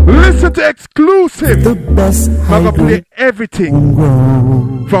 Listen to exclusive. I'm gonna play everything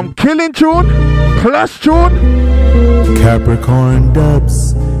from killing tune, clash tune. Capricorn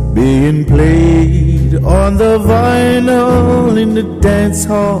dubs being played on the vinyl in the dance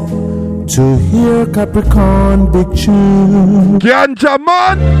hall to hear Capricorn big tune. Ganja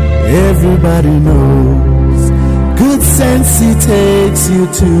man. Everybody knows good sense he takes you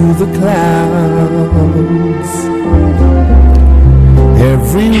to the clouds.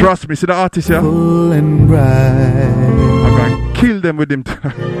 Trust me, see the artist here? And bright. I'm going to kill them with him.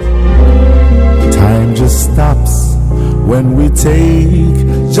 Time just stops when we take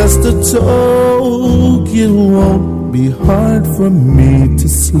just a toke. It won't be hard for me to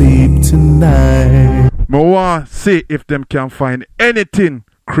sleep tonight. I want to see if them can find anything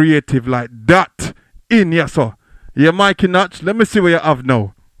creative like that in here, so. Yeah, Mikey Notch, let me see what you have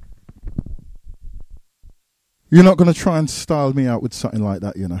now. You're not going to try and style me out with something like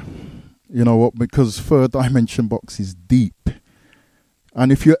that, you know. You know what? Because Third Dimension Box is deep.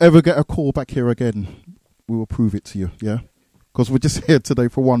 And if you ever get a call back here again, we will prove it to you, yeah? Because we're just here today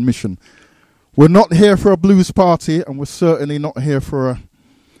for one mission. We're not here for a blues party, and we're certainly not here for a,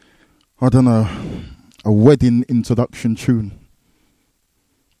 I don't know, a wedding introduction tune.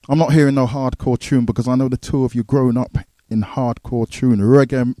 I'm not hearing no hardcore tune because I know the two of you grown up in hardcore tune.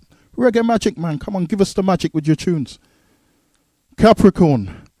 Reggae magic, man. Come on, give us the magic with your tunes.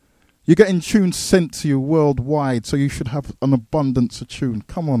 Capricorn, you're getting tunes sent to you worldwide, so you should have an abundance of tune.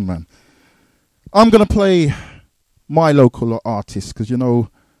 Come on, man. I'm going to play my local artist because, you know,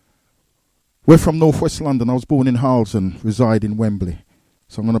 we're from North West London. I was born in Harlesden, reside in Wembley.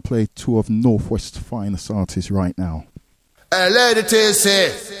 So I'm going to play two of North West's finest artists right now. Hey, lady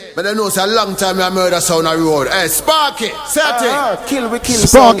TC, but I know it's a long time I murder sound on the road. Hey, Sparky, set it. Kill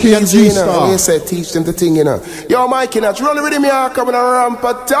Sparky and G-Star. You said teach them the thing, you know. Yo, Mikey Notch, run with me, coming around,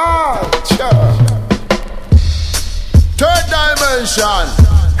 but Third dimension.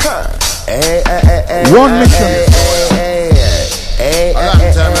 Hey, one mission. A long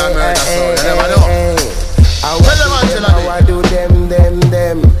time I murder sound, you never know. Tell them how I do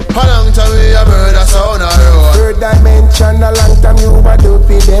them. How long time we a murder sound on the road? Third dimension, a long time you a do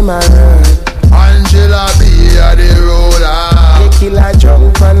them around. Angela be a the roller. The killer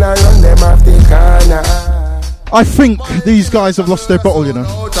jump and I run them off the corner. I think these guys have lost their bottle, you know.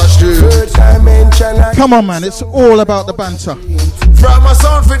 Come on, man, it's all about the banter. From a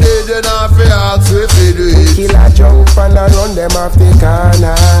sound for the then I feel ask if we do it. Killer jump and I run them off the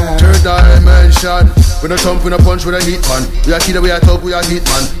corner. Third dimension. We no thump, we no punch, we no hit man. We a killer, we a thug, we a hit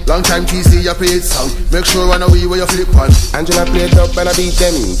man. Long time TC, you play it sound. Make sure one of we where you flip on. Angela played up and I beat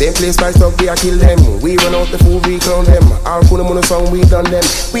them. Them play spice up, we a kill them. We run out the food, we clown them. All kuna muna song, we done them.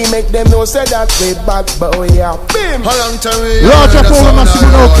 We make them know say that we bad, but we are bim. How long time we large up all the massive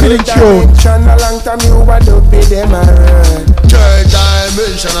no killing tune. A long time you a do them around. Third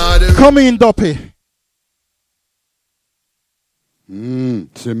dimension. Come in, Duppy.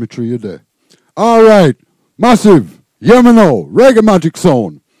 Symmetry, you there. All right, massive. Yeah, me know. Reggae magic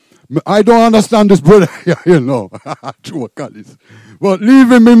sound. I don't understand this brother, you know. True, but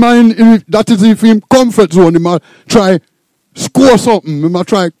leave him in mind. That is if him comfort zone. He might try score something. He might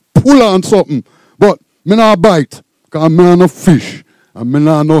try pull on something. But me not bite. Because me not no fish. And me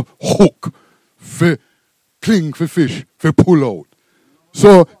not no hook. For cling for fish. For pull out.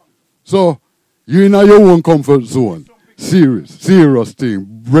 So you in your own comfort zone. Serious thing.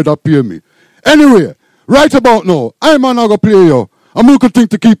 Brother pay me. Anyway, right about now, I'm not going to play you. I'm going to think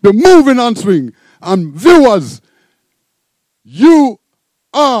to keep you moving and swing. And viewers, you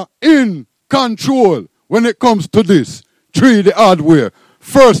are in control when it comes to this. 3D hardware.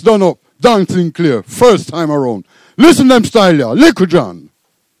 First done up, dancing clear. First time around. Listen them style here. Liquid John.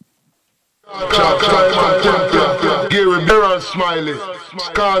 Gary Beryl Smiley,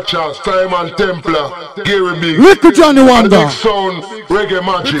 Scarcha, Simon Templar, Gary Big, Liquid Johnny Wonder. Sound, Reggae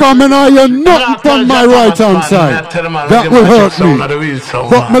Magic. Coming on, you're not on my right hand side. That will hurt me.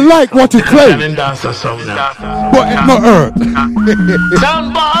 But me like what you play. But it not hurt.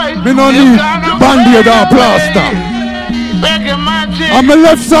 Me no need band-aid or plaster. On my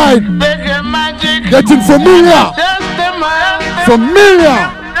left side, getting familiar.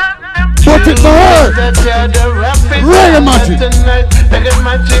 But it no hurt. Reggae Magic. Reggae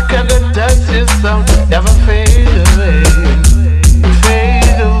Magic and the dust is sound never fade away.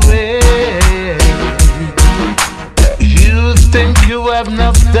 Fade away. You think you have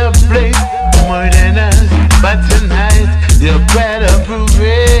enough to play more than us, but tonight you better prove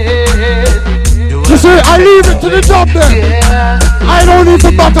it. You see, I leave it to the dub there. Yeah. I don't need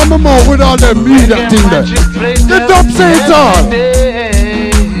to batter my mouth with all them media thing there. The dub say it all.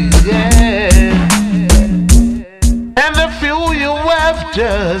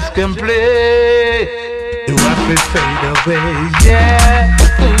 Just can play. You have to fade away, yeah.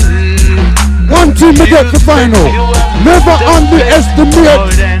 One thing to get the final. Never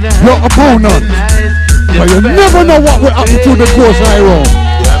underestimate your opponent. But you never know what will happen to the course I roll.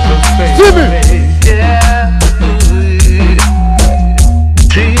 See me?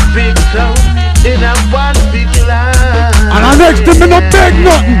 Three big songs in a one big line. And the next thing me not beg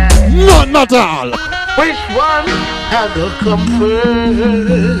nothing. Not at all. Which one I go come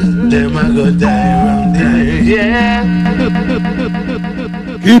first? Them I go die around there, yeah.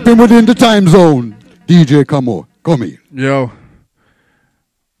 Keep him within the time zone. DJ, come in. Yo.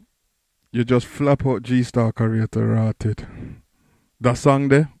 You just flap out G-Star career to rotted. That song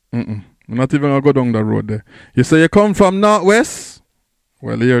there? I'm not even gonna go down the road there. You say you come from North West?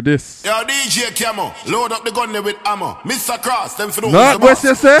 Well, hear this. Yo, DJ Camo, load up the gun there with ammo. Mr. Cross, them for the North West,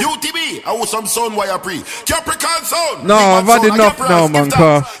 you say? UTB, I was some sound wire pre. Capricorn sound. No, I've had enough now, man.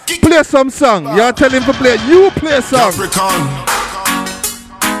 Play some song. You're telling him to play. You play a song. Capricorn.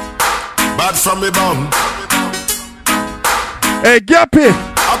 Bad from me bum. Hey, Gappy.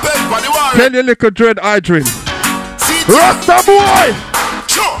 I Tell your little dread hydrant. Rasta boy!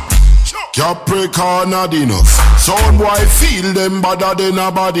 Capricorn not enough. Sound boy feel them better than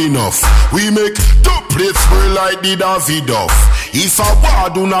a bad enough. We make dubplates spray like the Davidoff. If a war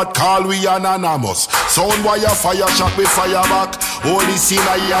do not call we anonymous. Sound boy a fire shot we fire back. Holy sin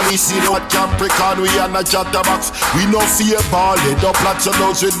I hear we see what Capricorn we are not chatterbox. We no fear ball they don't plot your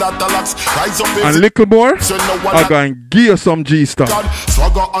nose with that locks. Rise up and little boy I going give you some G-star.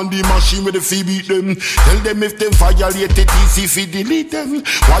 Swagger on the machine with the fee beat them. Tell them if them violate it easy if delete them.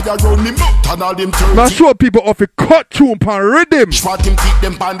 Why you run him out and all them turn. Now show people off a cut tune pan rhythm. Spot him keep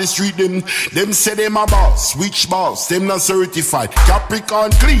them pan the street them. Them say them a boss. Which boss? Them not certified.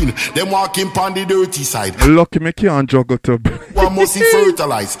 Capricorn clean. Them walking pan the dirty side. Lucky me can't juggle to. One must be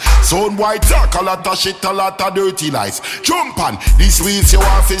fertilized. Sound white talk a lot of shit, a lot of dirty lies. Jump on. This week's your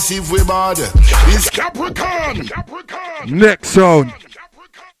offensive we bad. This Capricorn. Next sound.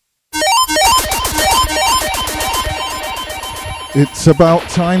 It's about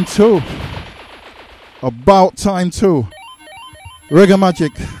time too. About time too. Reggae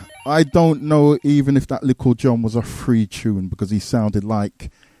Magic. I don't know even if that Little John was a free tune because he sounded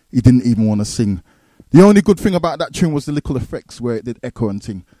like he didn't even want to sing. The only good thing about that tune was the little effects where it did echo and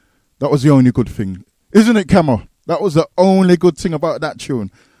thing. That was the only good thing. Isn't it, Camo? That was the only good thing about that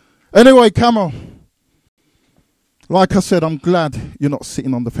tune. Anyway, Camo. Like I said, I'm glad you're not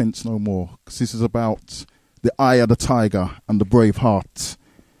sitting on the fence no more. Because this is about the eye of the tiger and the brave heart.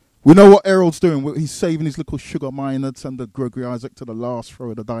 We know what Errol's doing. He's saving his little sugar miners and the Gregory Isaac to the last throw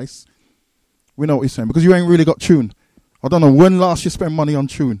of the dice. We know what he's saying. Because you ain't really got tune. I don't know when last you spent money on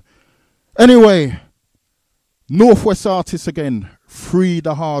tune. Anyway, Northwest artists again. Free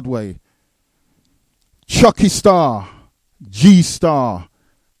the hard way. Chucky Star, G Star,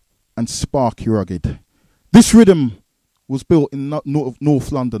 and Sparky Rugged. This rhythm was built in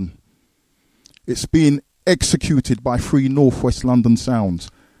North London. It's been executed by Free Northwest London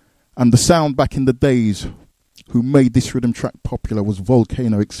Sounds. And the sound back in the days who made this rhythm track popular was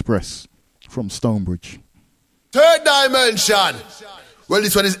Volcano Express from Stonebridge. Third dimension. Well,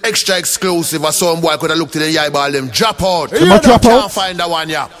 this one is extra exclusive. I saw him boy could have looked in the eye ball them drop out. Come on, drop out. Can't find that one,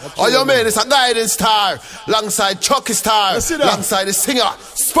 yeah. Oh, you mean it's a guiding star alongside Chucky Star, alongside the singer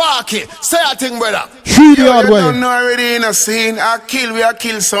Sparky. Say a thing, brother. Shoot the hard way. You don't know already in a scene. We are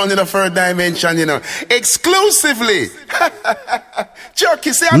kill sound in the third dimension, you know. Exclusively.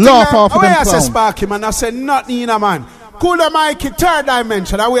 Chucky, say a thing. Laugh off of them I say clown. Sparky, man. I said nothing in a man. Cool Mikey, third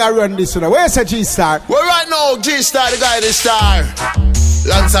dimension. How we are run this, you know. Where's the G-Star? Well, right now, G-Star, the guiding star.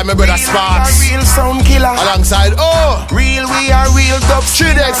 Alongside my brother Sparks. We are real sound killer. Alongside, real, we are real dub.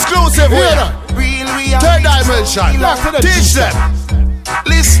 Street exclusive, Real, we are third dimension. Teach them.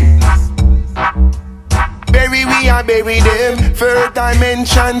 Listen. Bury, we are bury them. Third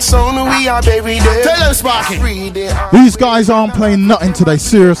dimension sound, we are bury them. Tell them, Sparky. These guys aren't playing nothing today,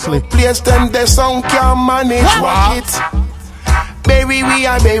 seriously. Place them, the sound can manage. Walk it. Baby, we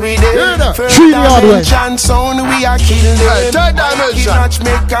are bury them. Third dimension sound, we are kill them. Third dimension. Mikey Notch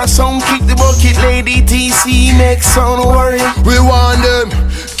make a sound, kick the bucket. Lady TC make sound worry. We want them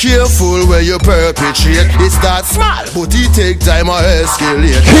careful where you perpetrate. It's that small, but it take time to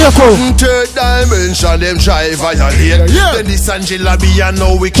escalate. Careful. Third dimension, them try violate. Then this Angela B and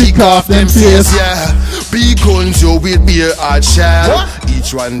now we kick off them face. Be guns, you will be a hard shell.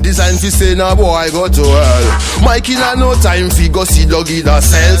 Each one designed to say no boy go to hell. Mikey not no time fi go see dog in a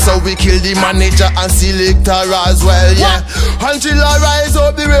cell. So we kill the manager and selector as well, until I rise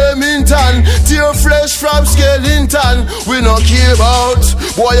up the Remington. Tear flesh from skeleton. We no care about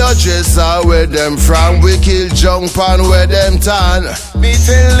boy you just where them from. We kill junk pan where them tan. Me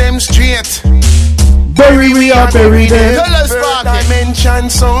tell them straight. Bury, we are buried them. Third dimension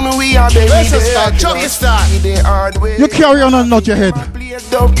sound, we are buried them. Chucky Star. You carry on and nod your head.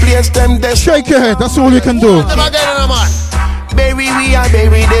 Shake your head, that's all you can do. Bury, we are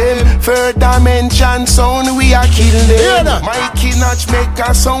buried them. Third dimension sound, we are killing them. Mikey Notch make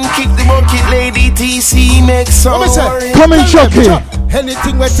a sound, kick the bucket. Lady TC make sound. Come in, Chucky.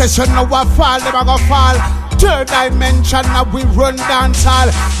 Anything we test you know what fall, them a go fall. Third dimension now we run dance hall.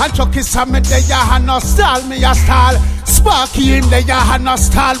 And Chucky Sam me there ya no stall, me a stall. Sparky in there ya no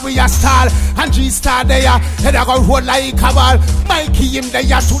stall, we a stall. And G-Star there ya, head a go roll like a ball. Mikey in there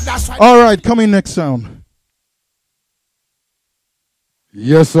ya too, that's right. Alright, come in next sound.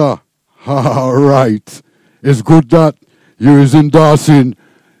 Yes, sir. Alright. It's good that you is endorsing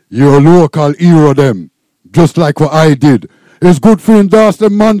your local hero them. Just like what I did. It's good for endorse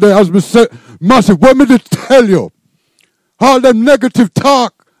them Monday as me say massive. What me to tell you? All them negative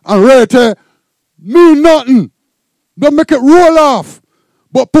talk and rate mean nothing. Don't make it roll off.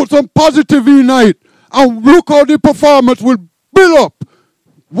 but put some positive in it. And look how the performance will build up.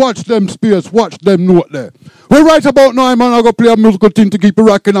 Watch them space, watch them note there. Well, right about now, man, I go play a musical thing to keep you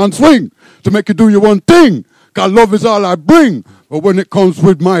rocking and swing. To make you do your one thing. Because love is all I bring. But when it comes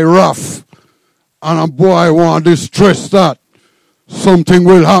with my wrath, and a boy want to stress that, something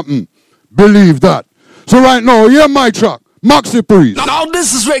will happen. Believe that. So right now, hear my track. Maxi Priest. Now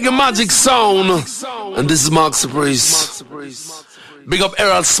this is Reggae Magic Sound. And this is Maxi Priest. Big up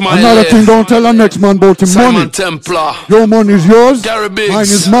Errol Smiley. Another thing, don't tell the next man about his money. Templar. Your money is yours, mine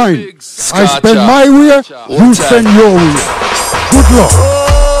is mine. I spend my way, you spend your way. Good luck.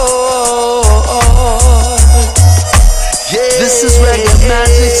 This is Reggae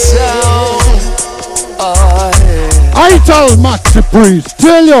Magic Sound. I tell Maxi Priest,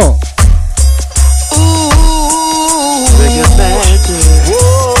 tell you. Reggae Magic.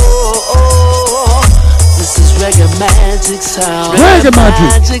 This is Reggae Magic Sound. Reggae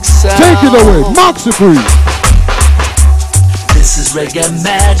Magic Sound. Take it away, Maxi Priest. This is Reggae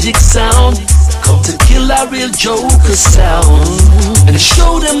Magic Sound. Come to kill a real Joker sound and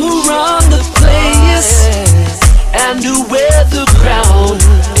show them who run the place and who wear the crown.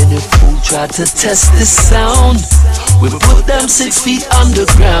 And if who try to test this sound, we put them 6 feet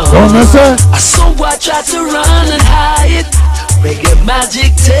underground. I saw why try to run and hide. Reggae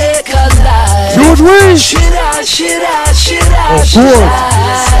Magic take a life. Should I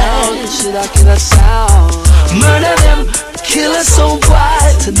kill a sound? Murder them, kill us so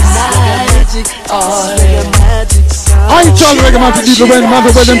white tonight. Reggae Magic sound. I tell Reggae Magic people when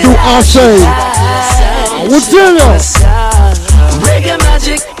them do our say. I will tell you. Reggae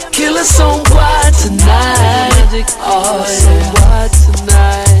Magic, kill us so white tonight.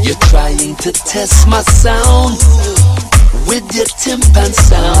 You're trying to test my sound with your timpan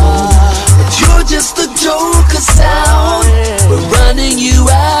sound, but you're just a Joker sound. We're running you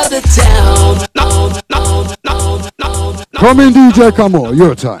out of town. Come in, DJ, come on,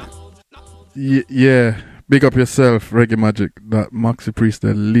 your time. Yeah, big up yourself, Reggae Magic. That Maxi Priest,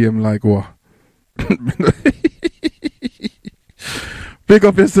 that lame like what? Big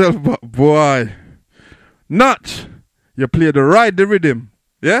up yourself, boy. Notch, you play the rhythm,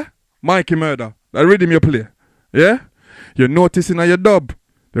 yeah? Mikey Murder, that rhythm you play, yeah? You're noticing on your dub,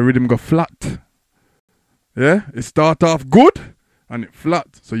 the rhythm go flat. Yeah? It start off good and it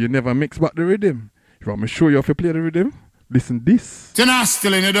flat. So you never mix back the rhythm. If I'm show you how to play the rhythm, listen this. Tonight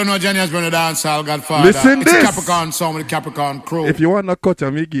still in, you don't know Johnny has been a dancehall godfather. Listen it's this. Capricorn song with the Capricorn crew. If you want to cut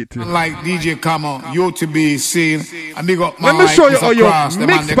you, make it. Like DJ Camo, UTB scene. And big up man Let me like show you Mr. how you Cross, mix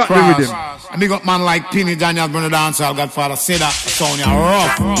man back the Cross. rhythm. And big up man like Penny Daniel been a dancehall godfather. Say that sound you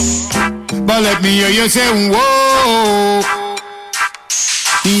rough. But let me hear you say whoa.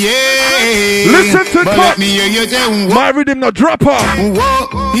 Yeah. Listen to but let me hear you say whoa. My rhythm not drop off.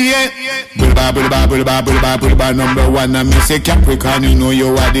 Whoa. Yeah. Bulba, number one. And me say Capricorn, you know you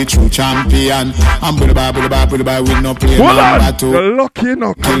are the true champion. And bulba, we no play number two. You're lucky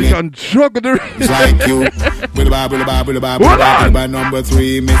enough. You can juggle the rhythm. Like you. Bulba, number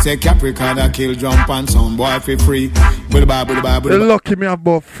three. Me say Capricorn, I kill jump and some boy for free. Bulba. You're lucky me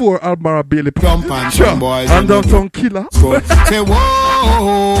about 4 Almara Bailey. Jump and some boys. And downtown killer. Say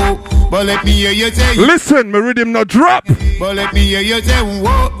whoa. But let me hear you say. Listen, my rhythm not drop. But let me hear you say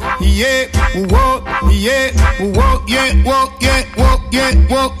whoa. Yeah. Whoa. Yeah. Whoa. Yeah. Whoa. Yeah. Whoa. Yeah.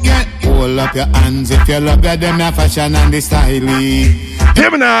 Whoa. Yeah. Hold up your hands if you love them the fashion and the style.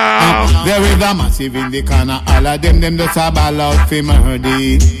 Hear me now. There is a massive in the corner. All of them just a ball out for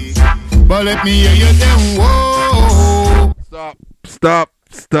murder. But let me hear you say whoa. Stop.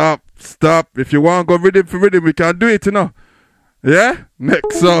 If you want to go rhythm for rhythm, we can do it, you know. Yeah?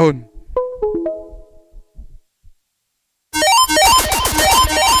 Next sound.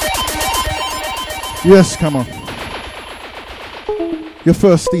 Yes, come on. Your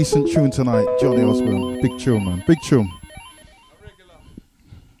first decent tune tonight, Johnny Osborne. Big tune, man. Big tune.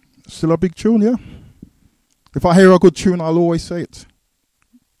 Still a big tune, yeah? If I hear a good tune, I'll always say it.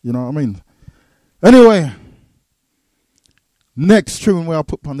 You know what I mean? Anyway, next tune where I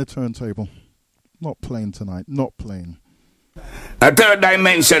put on the turntable. Not playing tonight, not playing. A third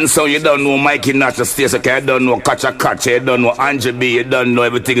dimension, so you don't know Mikey Notch, the station, okay? You don't know Kacha, you don't know Angie B, you don't know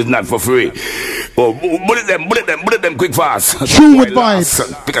everything is not for free. Oh, bullet them quick fast. Tune with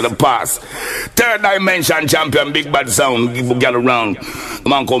vibes. Pick up the pass. Third dimension champion, big bad sound, give a gal around. A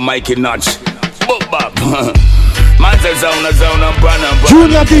man called Mikey Notch. Boop bop. Man says sound, and brand.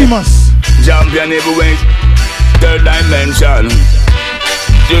 Junior Demas. Champion everywhere. Third dimension.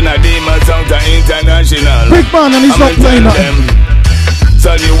 Junior Demas out international. Big man and he's not playing that.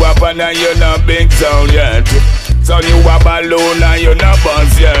 So you up and you're not big sound yet. Son, you a balloon and you not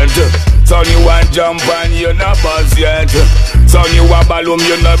buzz yet. Son, you a jump and you not buzz yet. Son, you a balloon,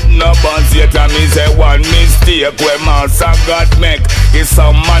 you not buzz yet. And me say one mistake when Master God make is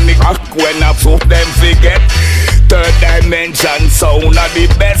some money when I put them forget. Third dimension sound are the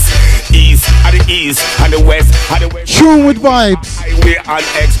best. East and the east and the west and the west. Tune with vibes. We and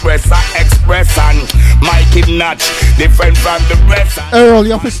express and Mikey Notch different from the rest. Earl,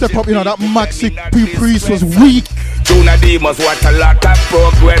 you have to step up, you know, that Maxi Priest was weak. Tuna Demos, what a lot of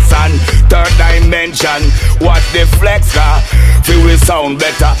progress and third dimension. What the flex feel we sound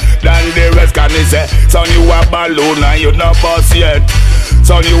better than the rest. Can me say, son, you a balloon and you not boss yet.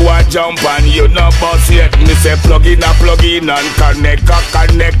 Son, you a jump and you not boss yet. Me say plug in and connect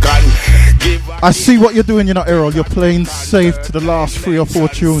and give. I see what you're doing, you know, Earl. You're playing safe to the last 3 or 4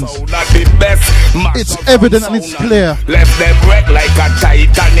 tunes. It's evident and it's clear. Left them wreck like a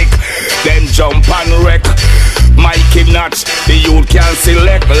Titanic, then jump and wreck. Mikey Notch, the youth can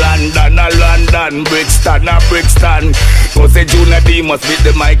select London, Brixton, cause the Juna D must be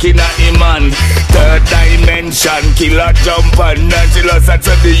the Mikey in a man. Third dimension, killer jump and until us at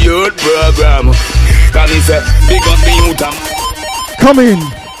the youth program. Can he say, big up the youth. Come in.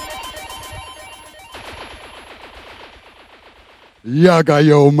 Yaga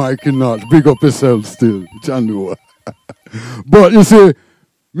yo, Mikey Notch, big up yourself still, Chanu. But you see,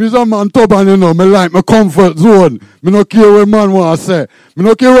 me's a man stubborn, you know, me like my comfort zone. Me no care what man want to say. Me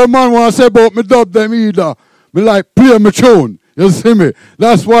no care what man want to say about me dub them either. Me like play my tune, you see me?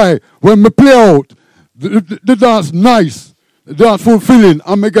 That's why when me play out, the dance nice, the dance fulfilling,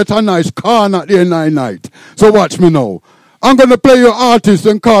 and me get a nice car at the end of the night. So watch me now. I'm going to play your artist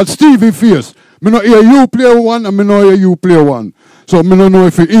and called Stevie Fierce. Me no hear you play one and me no hear you play one. So me no know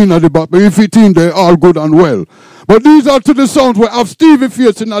if it in at the back, but if it in there, all good and well. But these are to the sounds where I have Stevie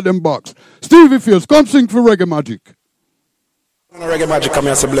Fierce in them box. Stevie Fierce, come sing for Reggae Magic. Reggae Magic come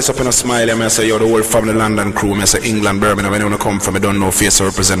here, say bless up in a smile. I say yo, the whole family London crew. I say England, Birmingham. When you come from, I don't know face to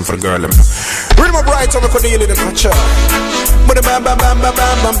represent for the girl. Read my bright, I'm going to deal in the culture. But the bam bam bam bam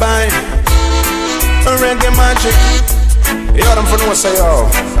bam bam bam. Reggae Magic. Yo, them for no say yo,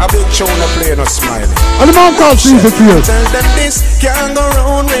 a big tune to play no smile. And the man called Stevie Fierce. Tell them this can't go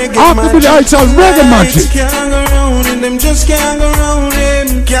round Reggae After the heights of Reggae Magic. Can't go round and them just can't go round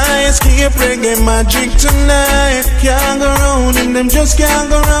him. Can't escape Reggae Magic tonight. Can't go round and them just can't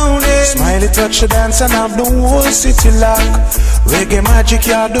go round him. Smiley touch the dance and have the whole city lock. Reggae Magic,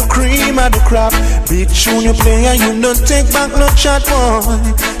 you're the cream of the crop. Big tune you play and you don't take back no chat boy.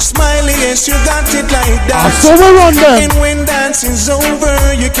 Smiley, yes you got it like that. So we run them. And when dancing's over,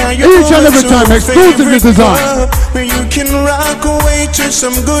 you can each and every time exclusively designed. Where you can rock away to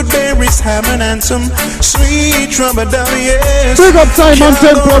some good berries, having and some sweet trouble down, yes. Big up Simon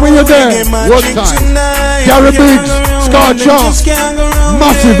Templar when you're there. One time. Gary Biggs, Scar Charles.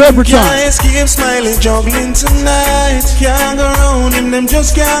 Massive every time. Can't escape Smiley juggling tonight. Can't go round him, them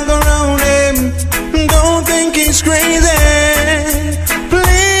just can't go round him. Don't think he's crazy.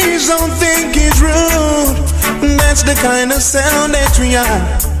 Please don't think he's rude. That's the kind of sound that we are.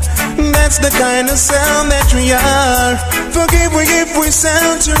 That's the kind of sound that we are. Forgive me if we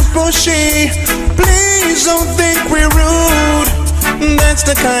sound too pushy. Please don't think we're rude. That's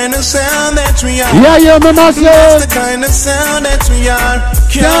the kind of sound that we are. Yeah, me myself. That's the kind of sound that we are.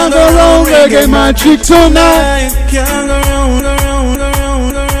 Can't go wrong, Reggae Magic tonight. Can't go wrong,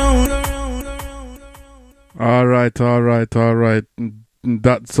 Alright.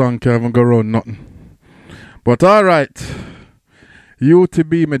 That song can't go wrong, nothing. But alright, you to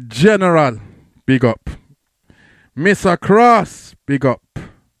be my general, big up. Mr. Cross, big up.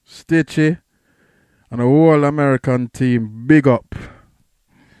 Stitchy, and the whole American team, big up.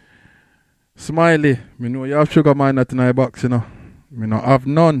 Smiley, me know you have sugar miner in my box, you know. Me not have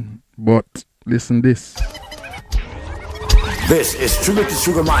none, but listen this. This is Tribute to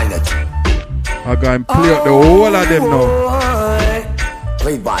Sugar Miner. I go and play out the whole of them now.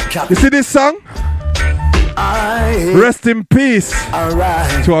 Played by Capricorn. You see this song? Rest in peace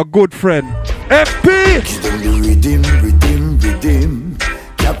to our good friend FP. Rhythm.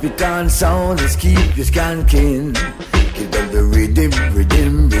 Capricorn sound, let's keep you skanking. Give them the rhythm.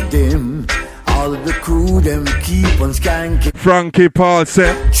 All of the crew, them keep on skanking. Frankie Paul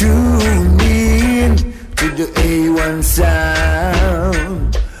said, tune in to the A1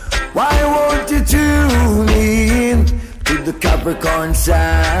 sound. Why won't you tune in to the Capricorn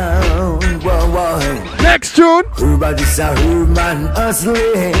sound? Whoa. Next tune. Everybody's a man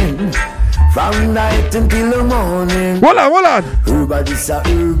hustling from night until the morning. Hold on. Everybody's a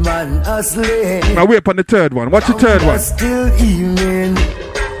man hustling. Now wait on the third one. What's the third one? Still evening.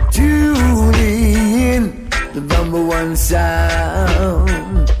 Tune in the #1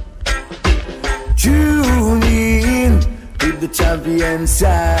 sound. Tune in with the champion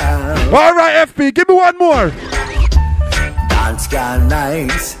sound. All right, FP, give me one more. Dance can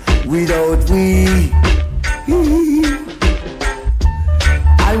nice without we.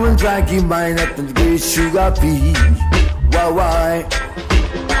 I won't try keep mine up in the great sugar pea. Why?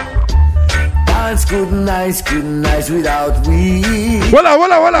 Dance good nice without we. Hold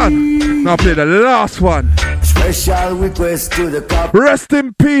on. Now play the last one. Special request to the cop. Rest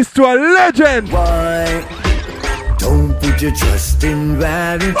in peace to a legend. Why? Don't put your trust in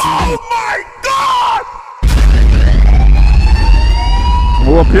vanity. Oh my God!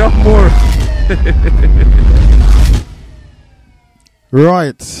 Hope you have more.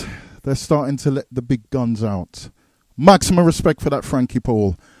 Right, they're starting to let the big guns out. Maximum respect for that Frankie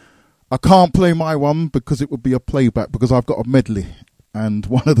Paul. I can't play my one because it would be a playback because I've got a medley. And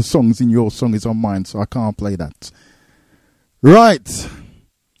one of the songs in your song is on mine, so I can't play that. Right,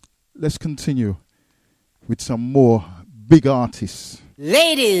 let's continue with some more big artists.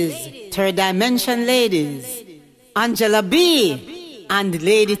 Ladies, Third Dimension ladies, Angela B and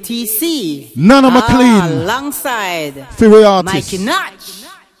Lady TC. Nana McLean. Alongside Favorite artist. Mikey Notch.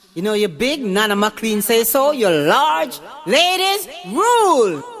 You know you're big, Nana McLean say so, you're large. Ladies,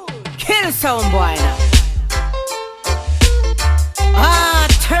 rule. Kill some boy now.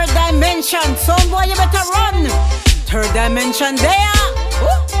 Third Dimension, some boy you better run. Third Dimension there.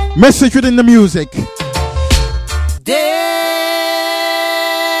 Woo. Message within the music. Death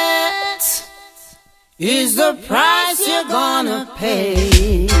is the price you're gonna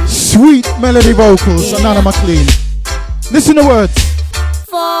pay. Sweet melody vocals, Nana McLean. Listen to the words.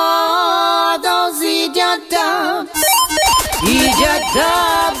 For those idiot dubs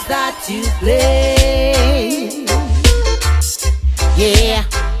that you play. Yeah.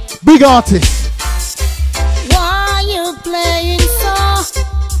 Big artist. Why you playing so?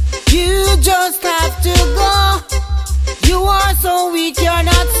 You just have to go. You are so weak, you're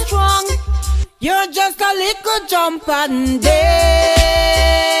not strong. You're just a little jump and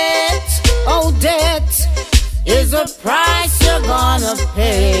death. Oh, death is a price you're gonna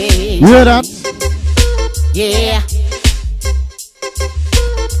pay. You hear that? Yeah.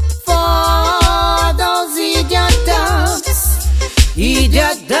 For those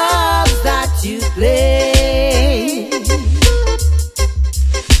idiot dubs that you play.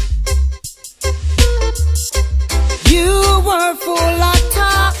 You were full of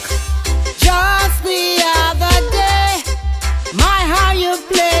talk just the other day. My, how you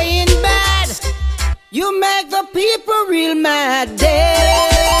playing bad. You make the people real mad.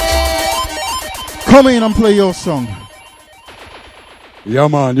 Come in and play your song. Yeah,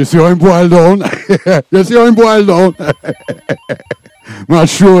 man, you see how him boil down? You see how him boil down? I'll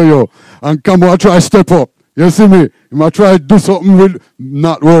show you. And come on, try step up. You see me? You might try do something with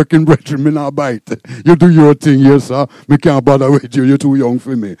not working, brethren, me not bite. You do your thing, yes, sir. Me can't bother with you. You're too young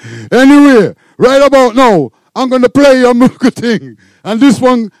for me. Anyway, right about now, I'm going to play your Milka thing. And this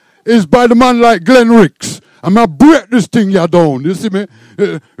one is by the man like Glenn Ricks. I'm going to break this thing you down. You see me?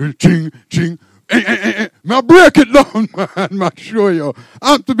 Ching, ching. I'll break it down, man. I'll show you.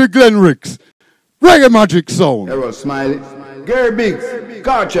 I'm to be Glenn Ricks. Reggae Magic Sound. Errol Smiley. Gary Biggs.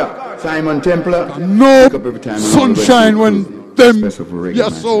 Karcha. Simon Templar. No sunshine when them your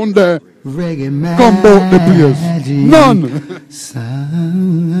sound there. Reggae come out the place. None.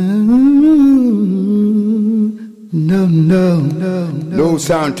 No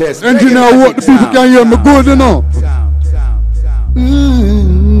sound test. Engineer, what the people can hear me good, you know?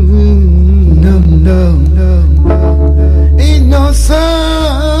 No. Ain't no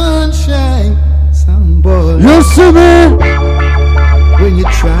sunshine. Some boy. You see me? When you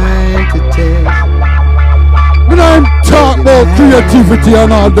try to tell. When I'm talking about creativity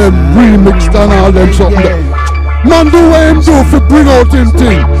and all them remixed and all them something. Man, do what him do if you bring out him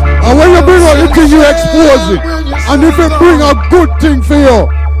thing. And when you bring out him thing, you expose it. And if you bring a good thing for you,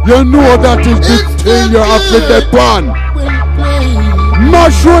 you know that is the thing you have to depend.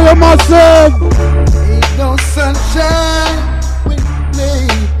 Not sure you myself. Ain't no sunshine when you play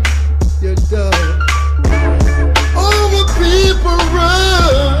your dog. All the people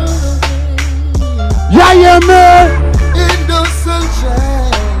run. Yeah, yeah, man. Ain't no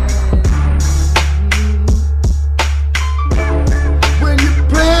sunshine when you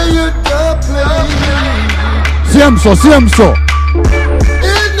play your dubplate. Siemso.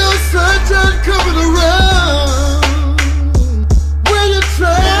 Ain't no sunshine coming around when you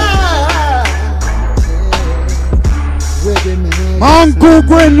try. Uncle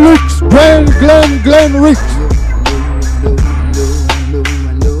Glenn Ricks, Glenn Ricks.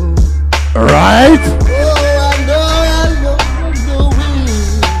 Right? Oh, I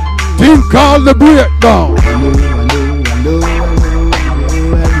thing called the breakdown.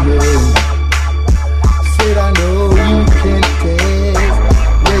 Said I know you can test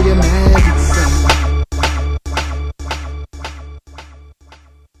where your magic sound.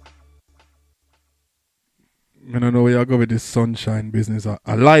 I don't know where you go with this sunshine business.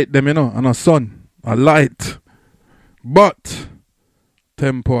 I light them, you know, and a sun. I light. But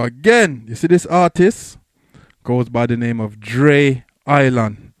tempo again. You see this artist goes by the name of Dre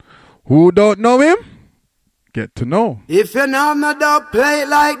Island. Who don't know him? Get to know. If you know me don't play it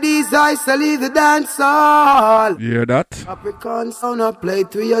like these, I shall leave the dance hall. You hear that? Capricorn sound I play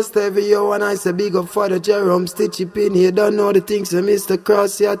 3 years stereo, and I say big up for the Jerome Stitchy Pin. You don't know the things of Mr.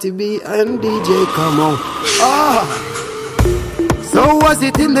 Cross, TB and DJ, come on. So was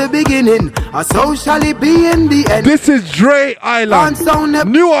it in the beginning, or so shall it be in the end. This is Dre Island,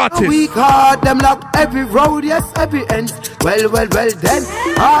 new artist. We caught them lock every road, yes, every end. Well, then,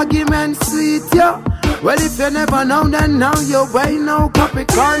 argument sweet, yeah. Well, if you never know, then now you way know.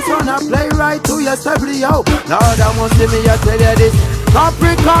 Capricorn son, I play right to your stereo. Lord, I must see me, I tell you this.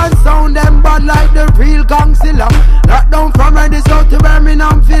 Capricorn sound them bad like the real gangzilla. Lock down from Radics out to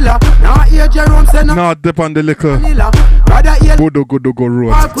Birmingham Villa. Now hear Jerome say no. Now dip on the liquor. Go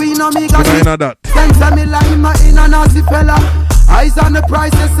road. Queen of me got that. Sense me like my inner Nazi fella. Eyes on the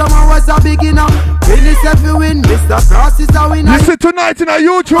prices, someone was a beginner. Finish if you win, Mr. Cross is a winner. Listen tonight in our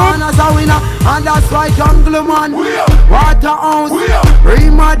YouTube. As a winner, and that's why Jungle Man, Waterhouse,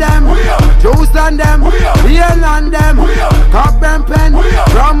 Rima them, Juice and them, Beal and them, Cop and Pen,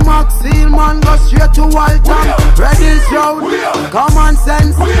 from Maxine Man, go straight to Walton, Reddills Road, Common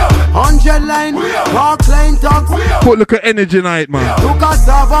Sense, 100 Line, Park Lane Talks. Put look at energy night, man. Look at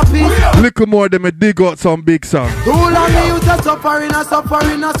Sava Peace. Look more them a dig out some big songs. Too long you just suffering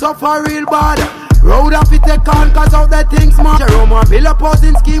real bad. Road up it take on cause of the things man. Jerome and Bill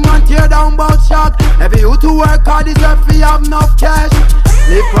opposing scheme and tear down bout shock. Every you to work hard deserve free have enough cash.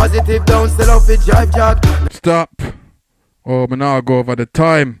 Live positive, don't sell off it drive jack. Stop. Oh, man, now I go over the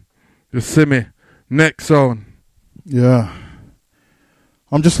time. You see me. Next sound. Yeah.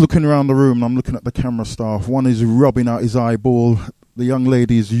 I'm just looking around the room and I'm looking at the camera staff. One is rubbing out his eyeball. The young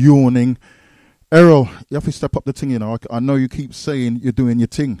lady is yawning. Errol, you have to step up the thing, you know. I know you keep saying you're doing your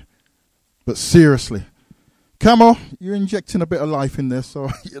thing. But seriously. Camo, you're injecting a bit of life in there, so,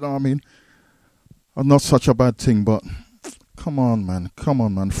 you know what I mean? Not such a bad thing, but come on, man.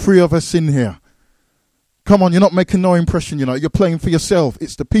 3 of us in here. Come on, you're not making no impression, you know. You're playing for yourself.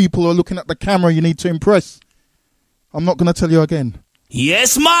 It's the people who are looking at the camera you need to impress. I'm not going to tell you again.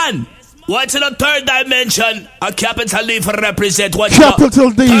 Yes, man. What's in the third dimension? A capital D for represent what? Capital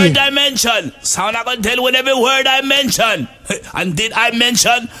D. Third dimension. Sound I can tell with every word I mention. And did I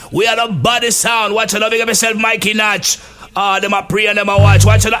mention? We are the body sound. Watch it, big up yourself, Mikey Notch. Them a pre and them a watch.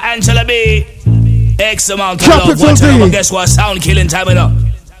 Watch it, Angela B. X amount of love. Watch it, guess what? Sound killing time enough.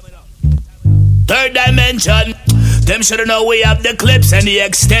 Third dimension. Them should know we have the clips and the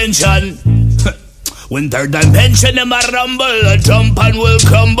extension. When third dimension them a rumble, a jump and will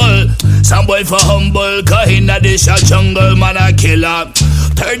crumble. Some boy for humble, cause inna this a jungle, man a killer.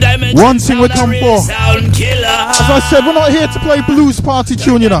 Third dimension. One thing we come for. Sound killer. As I said, we're not here to play blues party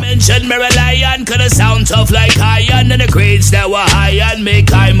tune, you know. Dimension me lion, cause the sound tough like iron. And the grades that were high and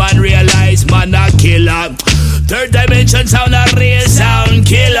make I man realize man a killer. Third dimension sound a real sound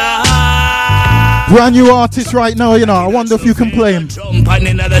killer. Brand new artist right now, you know. I wonder if you can play him. Jumping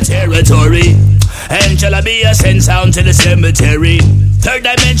in another territory. Angela be a send sound to the cemetery. Third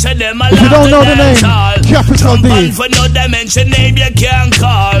dimension, them a if you don't know the name, Capital D. For no dimension name you can't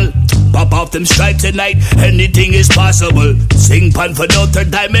call. Pop off them stripes tonight, anything is possible. Sing pan for no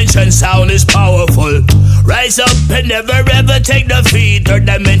third dimension, sound is powerful. Rise up and never ever take defeat. Third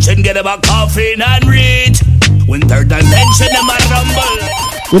dimension, get about coffee and read. When third dimension, them a rumble.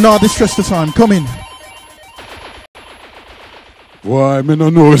 We're not distressed the time, come in. Why, I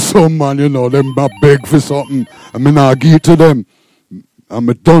don't know some man, you know, them a beg for something, and me not give to them. And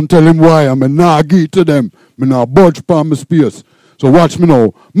me don't tell him why, and me not give to them. Me not budge palm my space. So watch me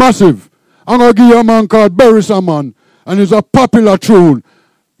now. Massive. I'm going to give you a man called Bury Someone, and it's a popular tune.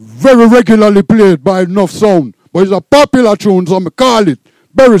 Very regularly played by enough sound. But it's a popular tune, so me call it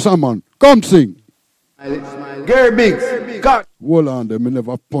Bury Someone. Come sing. Gary Biggs. Hold on there, me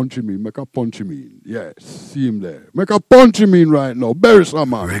never punch him in. Make a punch him in. Yes, see him there. Make a punch him in right now. Bury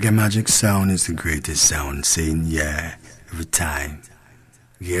Someone. Reggae Magic Sound is the greatest sound. Saying yeah, every time.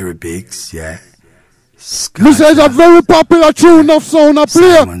 Gary Biggs, yeah. This is a very popular tune of sound I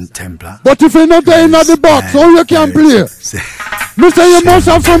play. But if you're not there in the box, how you can play? Me say you must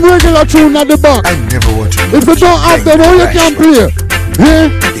have some regular tune at the box. I never watch it. If you don't have them, how you can play?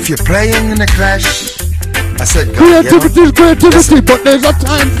 you're playing in a crash, I said, creativity is creativity, but there's a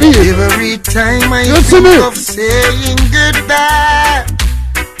time for it. Every time I you think of saying goodbye,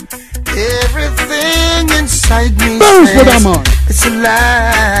 everything inside me says it's a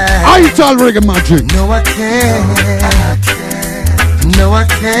lie. I tell Reggae Magic. No, I can't. No, I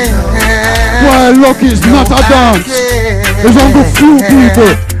can't. Well, luck is not a dance. There's only few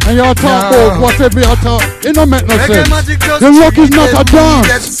people. And y'all talk about whatever you talk. It don't make no sense. The luck is not a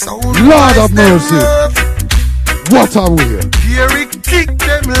dance. Lord of mercy. What are we? Fury kick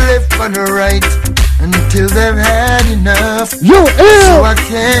them left and right until they've had enough. You ill. So I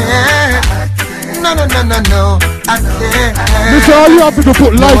can't. No, I can't. This all you have to do,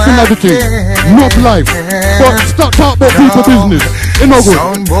 put life in everything. Not life. But stop talking about people business. It's no good.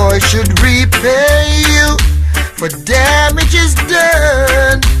 Sound boy should repay you for damages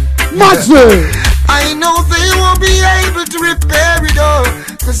done. Massive. I know they won't be able to repair it all,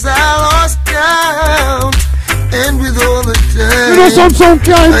 cause I lost count. And with all the time, you know some can't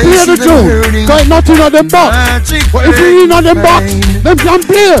play the tune. Cause nothing on them box. But if you in on them box, them can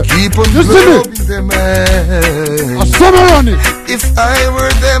play. Keep on you see me? I summer on it. If I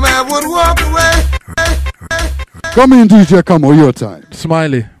were them, I would walk away. Come in, DJ, come on, your time.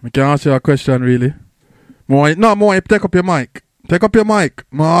 Smiley, I can ask you a question, really. More, take up your mic. Take up your mic.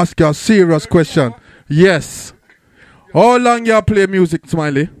 I'm going to ask you a serious question. Yes. How long you play music,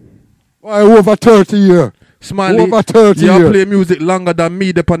 Smiley? Why, over 30 years. Smiley, over 30 you years. Play music longer than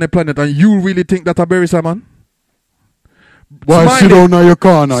me upon the planet, and you really think that a berry man? Why, Smiley, sit down on your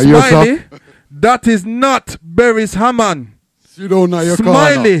corner, Smiley, that is not Berry's Hammond. Sit down on your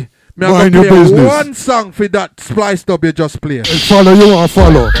Smiley, corner. I'm going to business. play one song for that spliced up you just played. Follow, you want to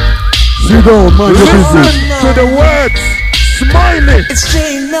follow. Sit down, mind your business. Listen to the words. Smiley.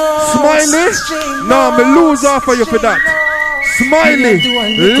 Smiley. No, me lose off of you for that. Smiley.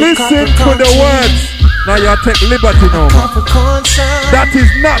 Listen to the words. Now you take liberty now. That is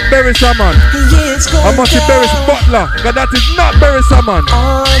not Berry Salmon. I must be Berry's butler. But that is not Berry Salmon.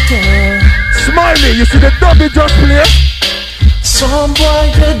 Smiley, you see the dub just play? Some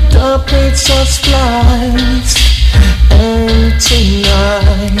boy the dubplates are spliced, and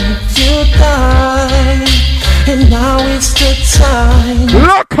tonight you die, and now it's the time.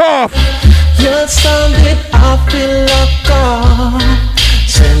 Lock off! Your sound it I feel lock off.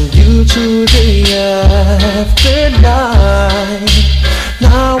 Send you to the afterlife.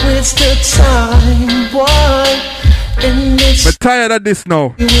 Now it's the time, boy. I'm tired of this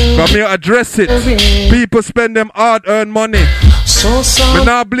now. Come here, address it. People spend them hard-earned money. I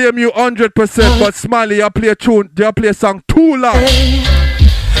now blame you 100%, but Smiley, you play a tune, you play a song too long.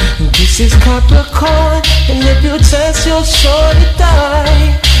 This is Capricorn, and if you test, you'll surely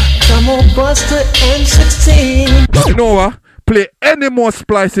die. Come on, bust the M16. But you know what? Play any more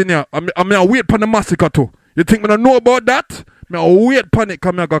splice in here. I'm gonna wait for the massacre too. You think I don't know about that? I'm gonna wait for it,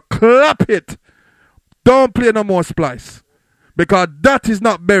 come here, go clap it. Don't play no more splice. Because that is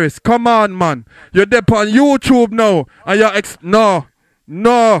not berries. Come on, man. You're there on YouTube now. And you're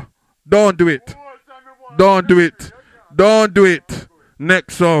no. Don't do it. Don't do it. Don't do it.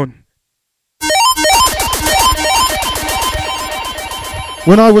 Next song.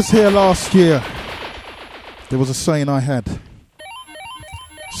 When I was here last year, there was a saying I had.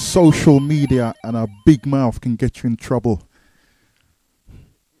 Social media and a big mouth can get you in trouble.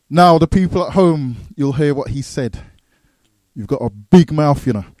 Now, the people at home, you'll hear what he said. You've got a big mouth,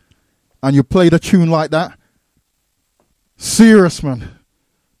 you know. And you played a tune like that. Serious, man.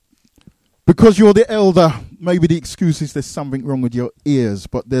 Because you're the elder, maybe the excuse is there's something wrong with your ears,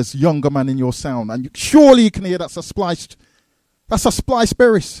 but there's younger man in your sound. And surely you can hear that's a spliced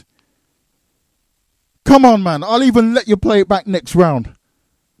berries. Come on, man. I'll even let you play it back next round.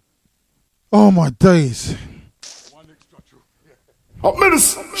 Oh, my days. Up me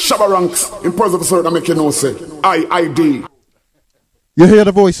this Shabba ranks in person of certain make you know say I-I-D. You hear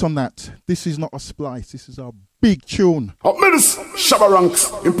the voice on that? This is not a splice, this is a big tune. Up me this Shabba ranks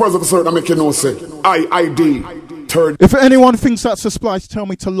in person of certain make you know say I-I-D. Third. If anyone thinks that's a splice, tell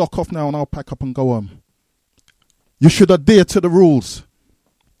me to lock off now and I'll pack up and go home. You should adhere to the rules.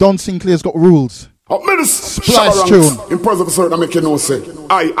 Don Sinclair's got rules. Up me this splice tune. In person of certain make you know say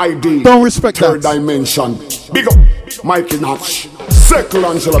I-I-D. Don't respect Third that. Dimension. Big up Mikey Notch. Circle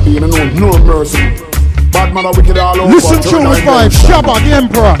and shall be in no mercy. Bad man are wicked all over. Listen to with vibe. Shabba the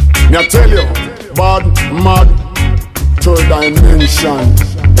Emperor. Me I tell you, bad, mad, third dimension.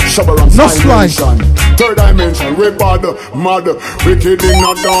 Shabba No slice. Third dimension, we bad, mad, wicked in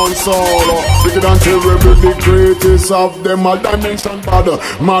a dance hall. Wicked and terrible, the greatest of them. A dimension bad,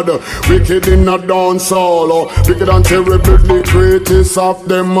 mad, wicked in a dance hall. Wicked and terrible, the greatest of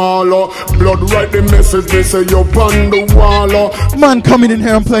them all. Blood write the message, they say you're on the wall. Man coming in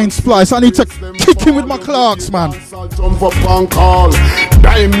here and playing splice. I need to kick him with my clocks, man. Jump up and call.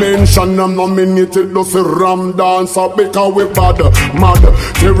 Dimension, I'm nominated to the ram dancer because we bad, mad,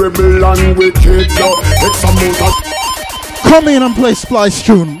 terrible and wicked. Come in and play splice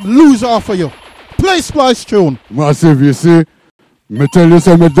tune. Lose off of you. Play splice tune. Massive, you see. Me tell you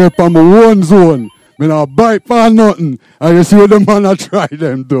say me dip on my own zone. Me not bite for nothing. And you see what the man I try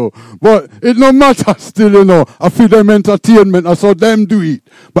them do. But it no matter still, you know. I feel them entertainment. I saw them do it.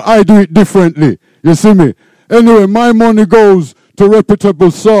 But I do it differently. You see me? Anyway, my money goes to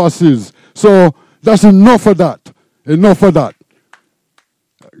reputable sources. So that's enough of that. Enough of that.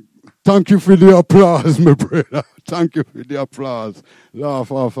 Thank you for the applause, my brother. Thank you for the applause.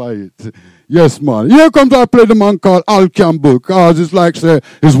 Laugh off of it. Yes, man. Here comes I play the man called Al Campbell, because it's like, say,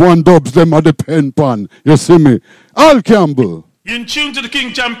 his one dubs them at the pen pan. You see me? Al Campbell. You're in tune to the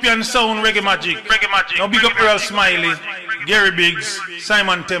King Champion sound, Reggae Magic. Reggae Magic. Now big up Earl Smiley, Gary Biggs,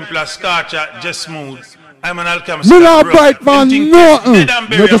 Simon Templar, Scorcher, Just Smooth. I'm an Al Campbell. Me not bite man nothing.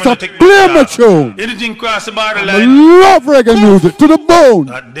 You just have to play my tune. Anything cross the borderline. I love reggae music to the bone.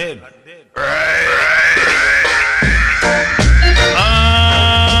 Not dead.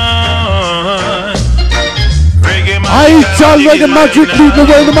 I tell Reggae Magic beat the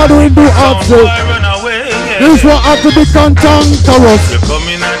way the mother in do answer. This one have to be cantankerous. You come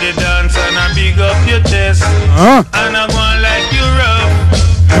in at the dance and I big up your chest. And I go on like you rough.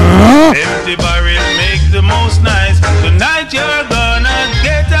 Empty barrel make the most nice. Tonight you're gonna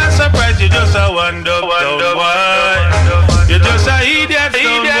get a surprise. You just a wonder why. You just a idiot, boy.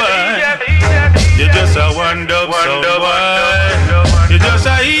 You just a wonder why. You just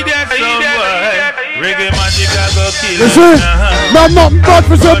a idiot, boy. Reggae Magic I go kill you. See, man, nothing bad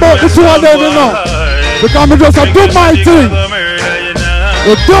for say about the two of them, you know. Because me just a do my thing.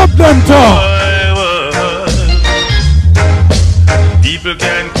 You dub them talk. People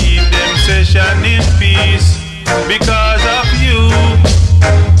can keep them session in peace because of you.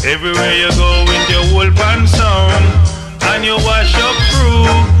 Everywhere you go with your whole pan sound and you wash up crew.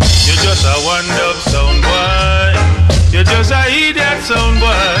 You just a one-dub sound boy. You just a idiot sound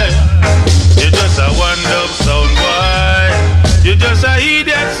boy. You just a one-dub sound boy. You just a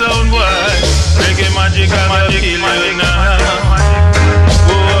idiot sound boy. Reggae Magic I'ma kill you now.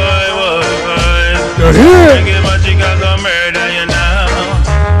 Boy. Reggae Magic I'ma murder you now.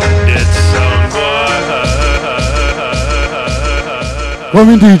 Dead sound boy. Come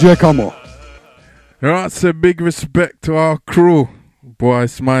in, DJ, come on. That's a big respect to our crew, boy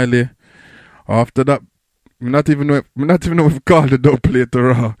Smiley. After that, we not even know if we call the dubplate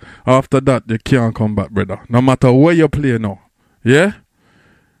raw. After that, you can't come back, brother. No matter where you play now. Yeah?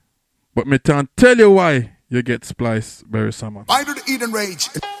 But me can't tell you why you get spliced very summer. I do the Eden Rage.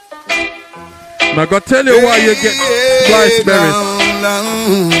 I gotta tell you why you get spliced berries.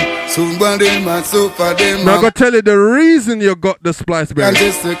 I gotta tell you the reason you got the splice berries.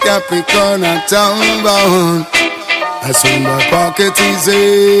 Just a Capricorn and town bound. I soon my pocket is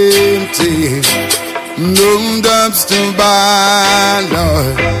empty. No dubs to buy,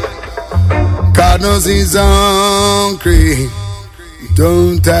 Lord. God knows he's hungry.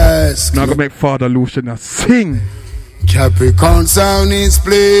 Don't ask. Now I'm gonna make Father Lucian sing. Capricorn sound is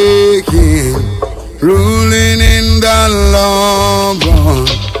playing, ruling in the long run.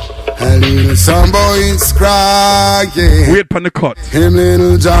 A little some boy is crying. Wait on the cut. Him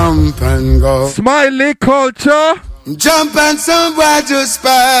little jump and go. Smiley culture. Jump and some boy just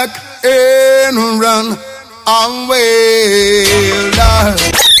back and run away.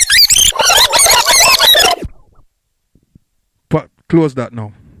 But close that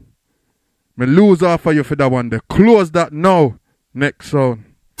now. Me lose off of you for that one there. Close that now. Next sound.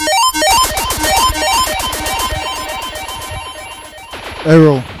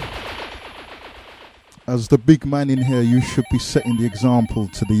 Errol, as the big man in here, you should be setting the example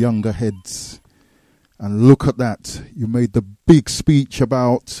to the younger heads. And look at that. You made the big speech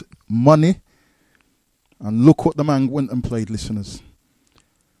about money. And look what the man went and played, listeners.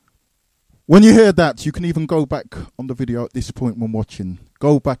 When you hear that, you can even go back on the video at this point when watching.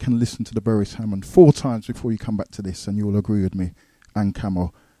 Go back and listen to the Burris Hammond 4 times before you come back to this, and you'll agree with me. And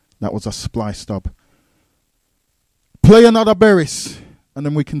Camo, that was a splice dub. Play another Burris, and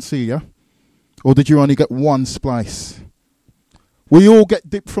then we can see, yeah? Or did you only get one splice? We all get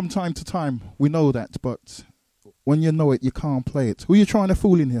dipped from time to time. We know that, but when you know it, you can't play it. Who are you trying to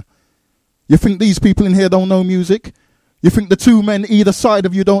fool in here? You think these people in here don't know music? You think the two men either side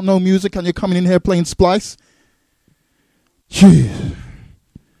of you don't know music and you're coming in here playing Splice? Jeez.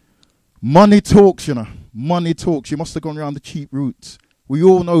 Money talks, you know. Money talks. You must have gone around the cheap routes. We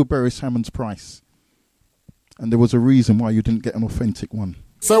all know Beres Hammond's price. And there was a reason why you didn't get an authentic one.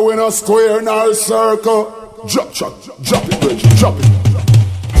 So we're not square in our circle. Drop it, Rich, drop it.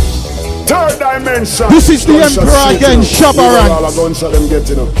 Third dimension. This is the Emperor again, Shabarang. Gunshot them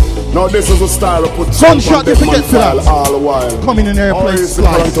getting up. Now this is a style of put gunshot, you forget to that. All the while. Coming in here playing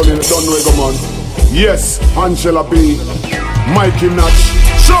Splice. Yes, Angela B, Mikey Notch.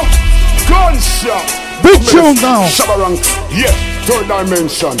 Show, gunshot. Big tune now. Shabarang, yeah, third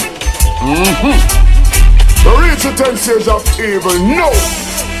dimension. The reach the 10 shades of evil, no.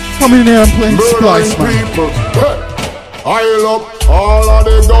 Coming in here and playing Splice, man. People. Hey. I love all of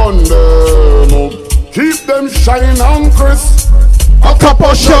the gun them. Keep them shining and crisp. A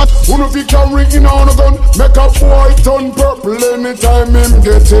couple shot. One of you can ring in on a gun. Make a boy turn purple anytime him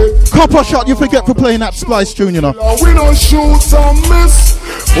get it. Couple shot, you forget for playing that Splice tune, you know. We don't shoot and miss.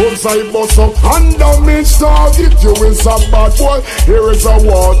 Outside bust up and damage target. You is a bad boy. Here is a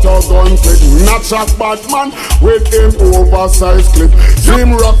water gun clip. Not a bad man with him oversized clip.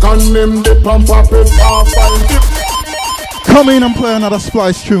 Him rock and him dip and pop it off and dip. Come in and play another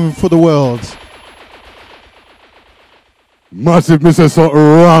Splice tune for the world. Massive, me say something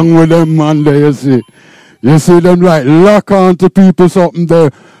wrong with them, man, there, you see. You see them like lock on to people something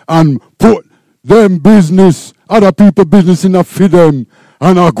there and put them business, other people business in a feed them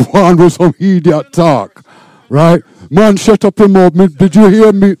and I go on with some idiot talk. Right? Man, shut up your mouth. Did you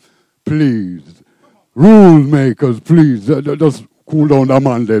hear me? Please. Rule makers, please. Just cool down the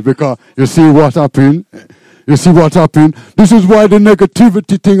man there because you see what happened. You see what happened? This is why the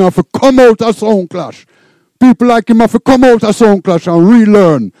negativity thing have to come out of Soundclash. People like him have to come out of Soundclash and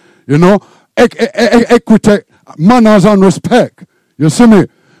relearn, you know, equity, manners and respect. You see me?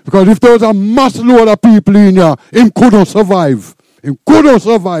 Because if there was a mass load of people in here, him couldn't survive. Him couldn't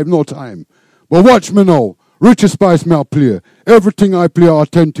survive no time. But watch me now. Richie Spice me I play. Everything I play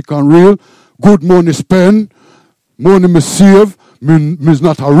authentic and real. Good money spend. Money me save. Me's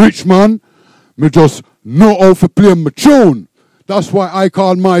not a rich man. Me just know how to play my tune. That's why I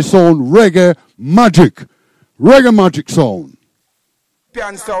call my sound Reggae Magic. Reggae Magic sound.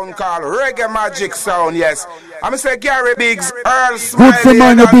 Sound called Reggae Magic sound, yes. I'm say Gary Biggs, Earl Smiley. Good for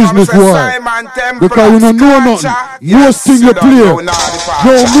mind your business, boy. Because you don't know nothing. Most thing you play. Don't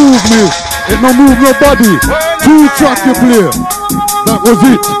move me. It don't move nobody. 2 track you play. That was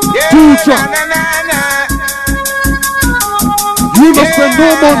it. 2 track. You don't spend no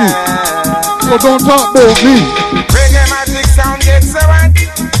money. So don't talk about me. Reggae Magic sound gets so hot.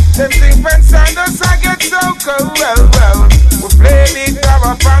 Them things when sound us I get so cold. We play big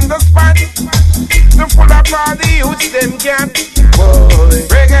cover from the spot. To pull up all the youths them gap.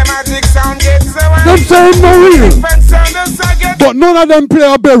 Reggae Magic sound gets so hot. Them say it's not real. But none of them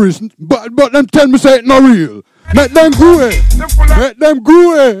play a berries. But them tell me say it's not real. Make them go away. Make them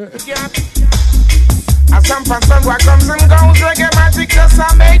go away. As some person what comes and goes, Reggae Magic just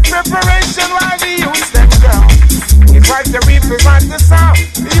a make preparation while the youths them go. It's like the reapers like the sound.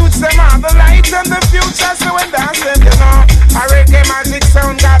 The youths them are the light and the future, so when dancing, you know. A Reggae Magic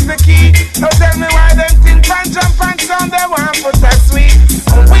sound got the key. Don't tell me why them think pan jump and sound they want put that sweet.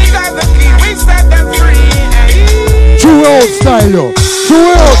 We got the key, we set them free. True old style, yo.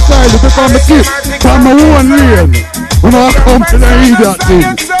 True old style, because I'm a kid from my own lane. When I come to the idiot thing,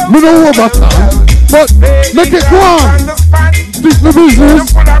 me no overtime. But make it go on. This the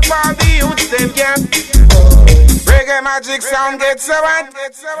business. Reggae Magic sound gets so hot.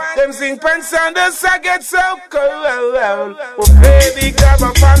 Them sing pen sound us I get so cold. We play big job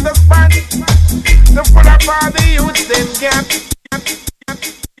up on the spot. To pull up all the youths them gap.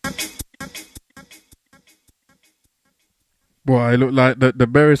 Boy, I look like the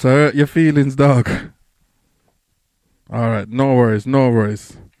berries hurt your feelings, dog. Alright, no worries, no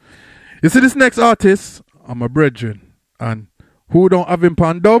worries. You see this next artist, I'm a brethren. And who don't have him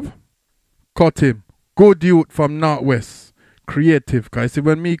pan dub? Cut him. Good youth from North West. Creative. Cause you see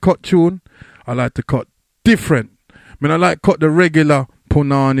when me cut tune, I like to cut different. I mean I like cut the regular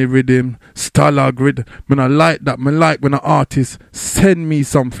punani rhythm, stalag rhythm. I mean I like that. I like when an artist send me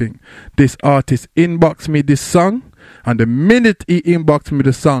something. This artist inbox me this song. And the minute he inbox me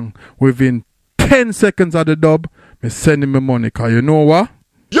the song, within 10 seconds of the dub, me send him my money. Cause you know what?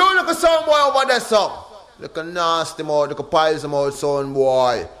 You look a son boy over there, son. Look a nasty mode, look a poison mode, son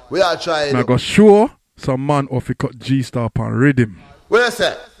boy. We are trying. I got sure some man off he cut G-Star on rhythm. What I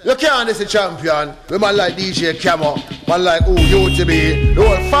say? You can't this a champion. We man like DJ Camo, man like UTB, the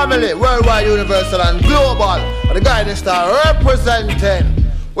whole family, worldwide, universal and global. And the guy that start representing.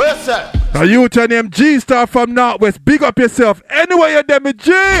 What I say? A youth named G-Star from North West. Big up yourself. Anyway, you're them G.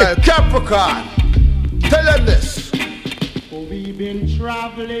 Capricorn. Tell them this. We've been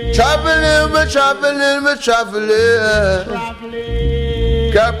traveling. Traveling.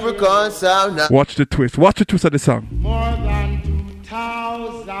 Capricorn sound now. Watch the twist. Watch the twist of the song. More than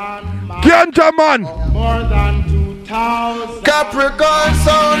 2,000 miles. Ganja man. More than 2,000. Capricorn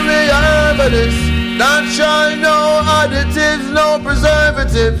sound me herbalist. Natural, no additives, no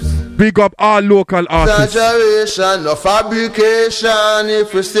preservatives. Big up all local artists. Exaggeration, no fabrication.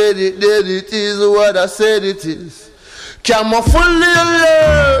 If we said it, then it is what I said it is. Camo fully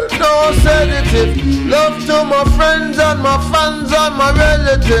alert, no sedative. Love to my friends and my fans and my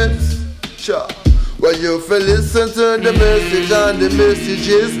relatives. Sure. Well, you feel listen to the message and the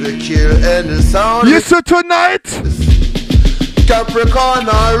messages they kill any sound. Listen tonight. Capricorn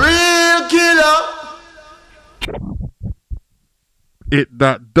a real killer. It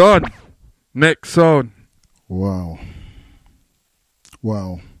that done. Next sound. Wow.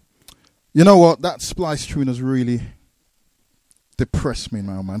 You know what? That splice tune has really depressed me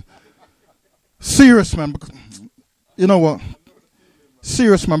now, man. Serious, man. You know what?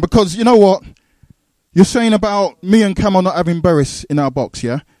 Serious, man. Because you know what? You're saying about me and Camo not having Beres in our box,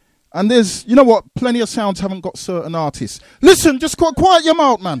 yeah? And there's, you know what? Plenty of sounds haven't got certain artists. Listen, just quiet your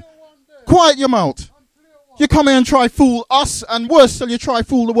mouth, man. Quiet your mouth. You come here and try fool us, and worse still, you try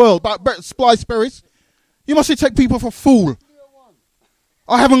fool the world about splice Beres. You must take people for fool.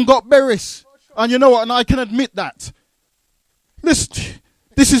 I haven't got Beres. And you know what? And I can admit that. Listen,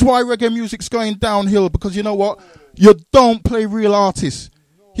 this is why reggae music's going downhill, because you know what? You don't play real artists.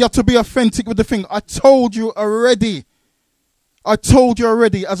 You have to be authentic with the thing. I told you already.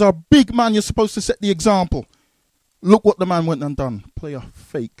 As a big man, you're supposed to set the example. Look what the man went and done. Play a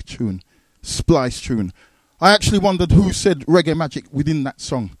fake tune. Splice tune. I actually wondered who said reggae magic within that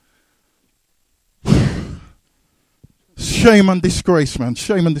song. Shame and disgrace, man.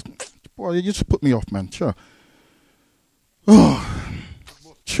 Boy, you just put me off, man. Sure. Oh,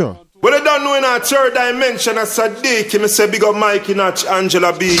 sure. Well, I don't know in our third dimension as Sadiq, me say big up Mikey Notch,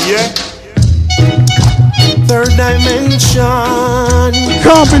 Angela B, yeah? Third dimension.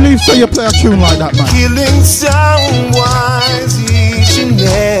 Can't believe so you play a tune like that, man. Killing sound-wise each and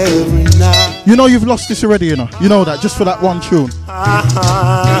every night. You know you've lost this already, you know. You know that, just for that one tune.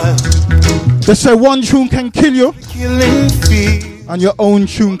 They say one tune can kill you, and your own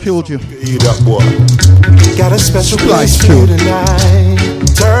tune killed you. Got a special place for you tonight.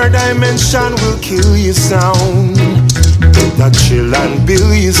 Third dimension will kill your sound. Get that chill and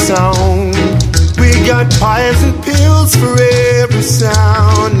build your sound. We got pies and pills for every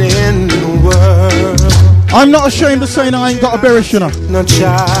sound in the world. I'm not ashamed of saying I ain't got a Beres, you know. No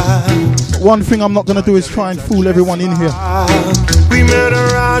child. One thing I'm not going to do is try and fool everyone in here. We met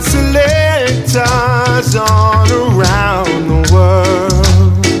our isolators all around the world.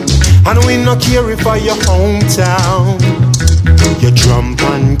 And we not care if for your hometown. Your drum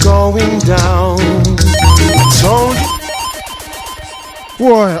band going down. I told you.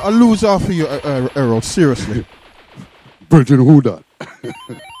 Boy, I lose after you, Errol, seriously. Bridget, who that?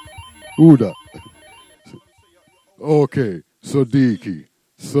 Who that? Okay, Sadiqi.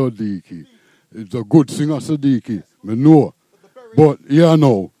 It's a good singer, Sadiqi. Me know. But yeah,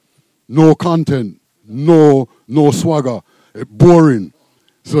 no content, no swagger, boring.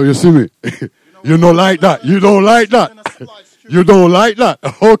 So you see me? You don't like that. You don't like that. You don't like that.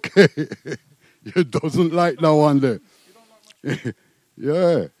 Okay. You doesn't like that one there.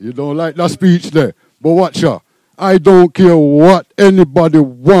 Yeah, you don't like that speech there. But watch out. I don't care what anybody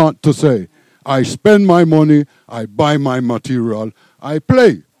want to say. I spend my money, I buy my material, I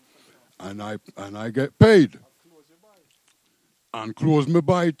play. And I get paid. And clothes me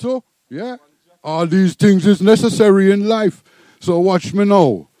buy too. Yeah. All these things is necessary in life. So watch me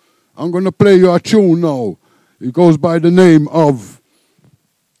now. I'm going to play you a tune now. It goes by the name of...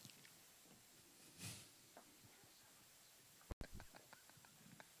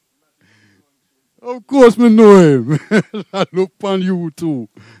 Of course me know him. I look on you too.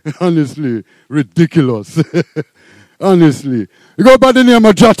 Honestly. Ridiculous. Honestly. It goes by the name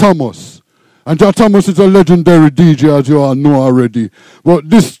of Jah Thomas. And Jah Thomas is a legendary DJ, as you all know already. But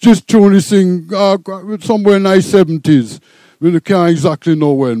this tune is sing somewhere in the 70s. We can't exactly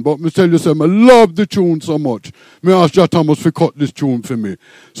know when. But me tell you something, I love the tune so much. Me ask Jah Thomas to cut this tune for me.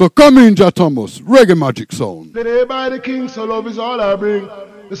 So come in, Jah Thomas. Reggae Magic Sound. Today by the king, so love is all I bring.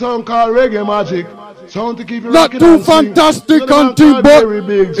 The song called Reggae Magic. Sound to keep you Not too fantastic until, but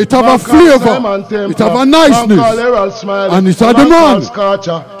it have a flavor, it have a niceness, and it's a demand.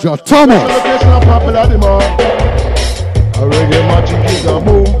 Jatama. A reggae magic is a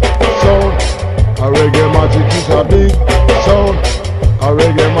boom sound. A reggae magic is a big sound. A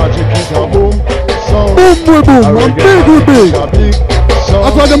reggae magic is a boom sound. Boom, boom, boom, and big, big.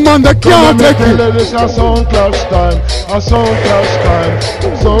 That's why the man that can't take it. It's a Soundclash time, a Soundclash time.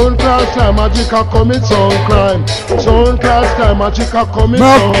 Soundclash time, magic a commit sound crime. Soundclash time, magic a commit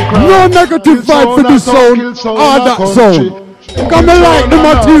sound crime. No negative vibe for this sound or that sound. Come like the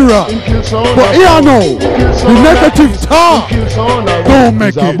material, but here now, the negative talk don't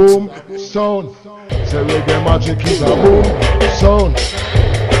make it. Boom sound, say reggae magic is a boom sound.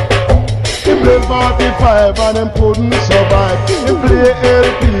 He play 45 and them couldn't survive. He play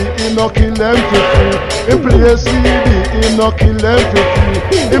LP, he no kill them for free. He play CD, he no kill them for free.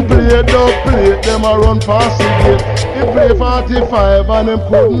 He play dubplate, them a run past the gate. He play 45 and them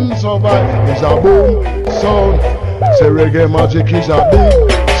couldn't survive. It's a boom sound. Say reggae magic is a big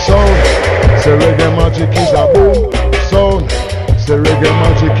sound. Say reggae magic is a boom sound. Say reggae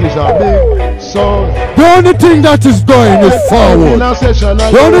magic is a big sound. The only thing that is going is forward.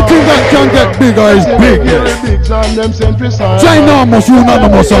 The only thing that can get bigger is big. Ginormous,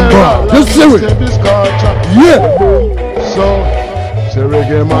 unanimous and broad. Let's do it. Yeah. Sound. Say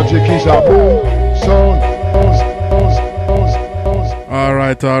reggae magic is a boom sound.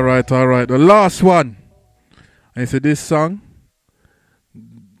 Alright. The last one. I said this song.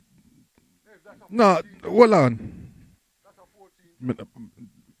 No, hold on.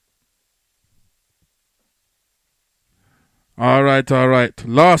 Alright.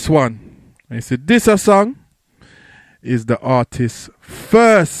 Last one. I said this a song is the artist's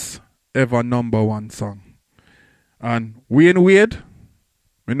first ever #1 song. And Wayne Wade,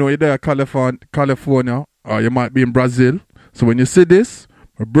 we know you're there in California, or you might be in Brazil. So when you see this,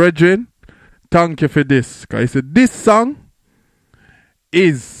 my brethren, thank you for this. Because I said this song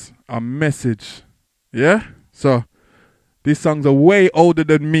is a message. Yeah? So these songs are way older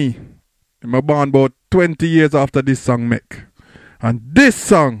than me. I'm born about 20 years after this song make. And this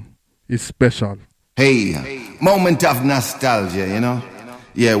song is special. Hey, moment of nostalgia, you know?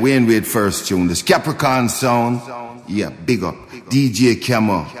 Yeah, Wayne Wade first tune. This Capricorn sound. Yeah, big up. DJ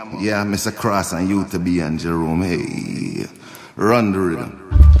Camo. Yeah, Mr. Cross and you to be and Jerome. Hey, run the rhythm.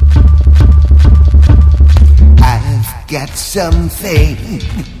 I've got something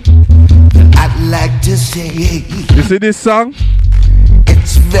I'd like to say. You see this song?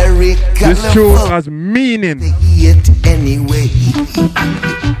 It's very colorful. This tune has meaning. It anyway.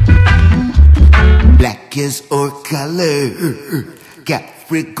 Black is our color.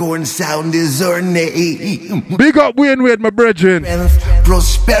 Capricorn sound is our name. Big up Wayne Wade, my brethren.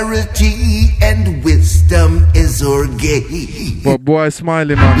 Prosperity and wisdom is our game. But boy,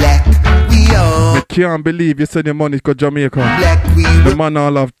 smiling, man. Black we are. I can't believe you send your money to Jamaica. Black we the man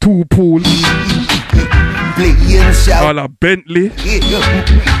all have 2 pools. All a Bentley.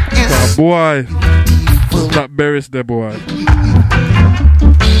 Boy, that berries there, boy.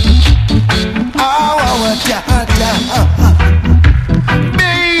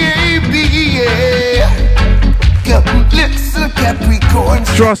 Baby, yeah. Capricorn.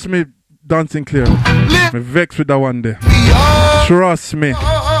 Trust me, Dancing Clear. Me vex with that one day. Trust me.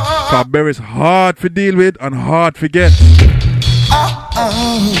 Cause berries hard to deal with and hard to get.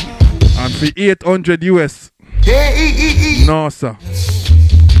 And for 800 US. No, sir.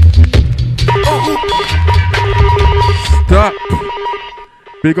 Stop.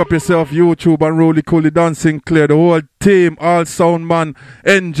 Big up yourself, YouTube and Rolly Cooley, Dancing Clear, the whole team, all sound man,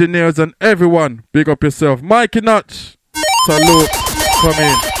 engineers and everyone. Big up yourself. Mikey Notch. Salute. Come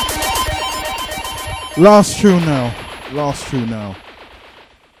in. Last tune now.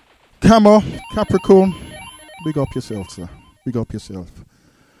 Camo, Capricorn. Big up yourself, sir. Big up yourself.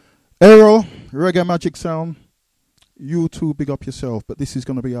 Errol, Reggae Magic Sound. You too, big up yourself. But this is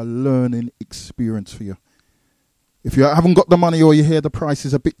going to be a learning experience for you. If you haven't got the money or you hear the price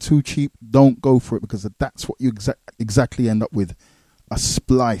is a bit too cheap, don't go for it, because that's what you exactly end up with. A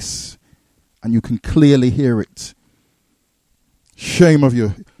splice. And you can clearly hear it. Shame of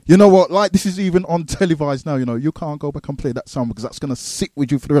you. You know what? Like, this is even on televised now. You know, you can't go back and play that song because that's going to sit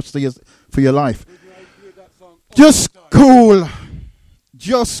with you for the rest of your life. Just cool.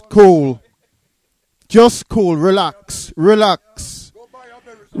 Just cool. Relax.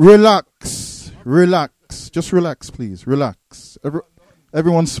 Just relax, please. Relax.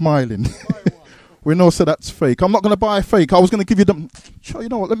 Everyone's smiling. We know, so that's fake. I'm not going to buy a fake. I was going to give you them. You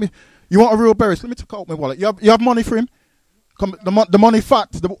know what? You want a real berries? Let me take out my wallet. You have money for him? Come, the money fat.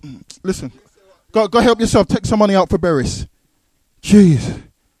 Listen. Go help yourself. Take some money out for Beres. Jeez.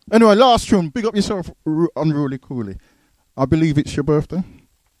 Anyway, last tune. Big up yourself, Unruly Cooley. I believe it's your birthday.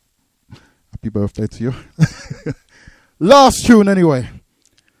 Happy birthday to you. Last tune anyway.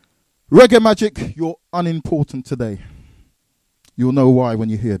 Reggae Magic, you're unimportant today. You'll know why when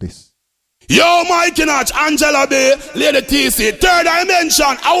you hear this. Yo, Mikey Notch, Angela B, Lady TC, Third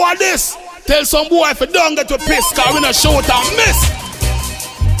Dimension. I want this. Tell some boy if you don't get to piss, cause we not shoot and miss.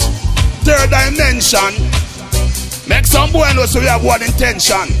 Third Dimension. Make some boy know so we have one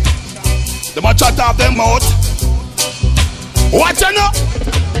intention. They must shut off them mouth. What you know?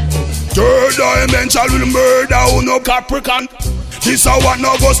 Third Dimension will murder who no Capricorn. This a one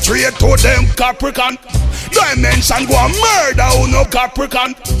now go straight to them Capricorn. Dimension go and murder who no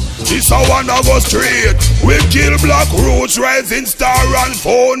Capricorn. This a one now go straight. We kill Black Roots, Rising Star and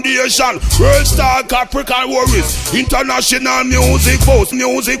Foundation. World Star Capricorn Warriors. International Music Boss,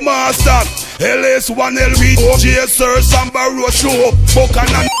 Music Master. LS1 LB, OJ Sir, Samba Show,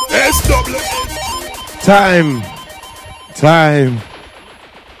 Buchanan, SW. Time.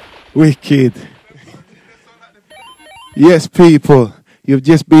 Wicked. Yes, people, you've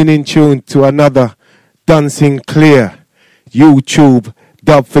just been in tune to another Dancing Clear YouTube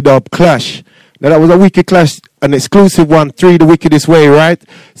Dub for Dub clash. Now that was a wicked clash, an exclusive one, 3 the wickedest way, right?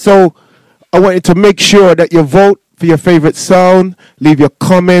 So I want you to make sure that you vote for your favorite sound, leave your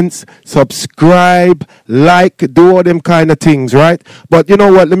comments, subscribe, like, do all them kind of things, right? But you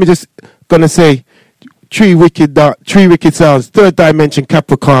know what? Let me just gonna say 3 wicked sounds, Third Dimension,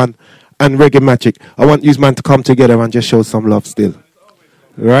 Capricorn, and Reggae Magic. I want you man to come together and just show some love still.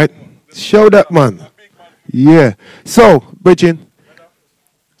 Right? Show that, man. Yeah. So, Bridget,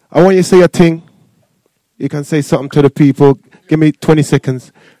 I want you to say a thing. You can say something to the people. Give me 20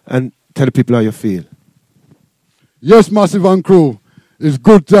 seconds and tell the people how you feel. Yes, Massive and Crew. It's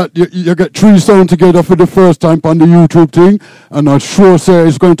good that you get 3 sounds together for the first time on the YouTube thing. And I'm sure say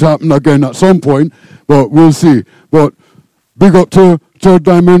it's going to happen again at some point. But we'll see. But big up to Third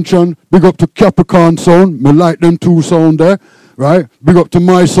Dimension. Big up to Capricorn sound. Me like them 2 sound there. Right? Big up to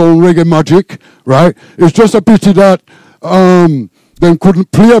my sound, Reggae Magic. Right? It's just a pity that them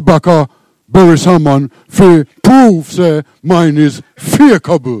couldn't play back a Beres Hammond for prove say mine is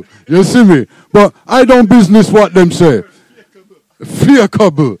fakeable. You see me? But I don't business what them say.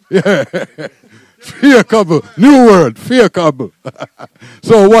 Fakeable. Yeah. Fakeable. New word. Fakeable.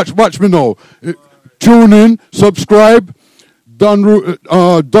 So watch me now. Tune in, subscribe,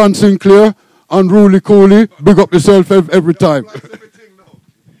 Dan Sinclair, Unruly Cooley. Big up yourself every time.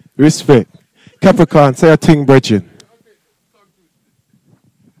 Respect. Capricorn, say a thing, Bridget.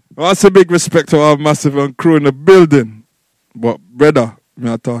 Well, that's a big respect to our Massive and Crew in the building. But, brother,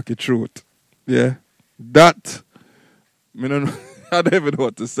 me I talk the truth. Yeah? That, I don't even know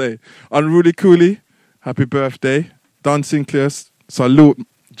what to say. Unruly Cooley, happy birthday. Dan Sinclair, salute.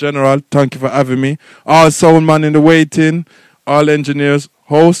 General, thank you for having me. All sound man in the waiting, all engineers,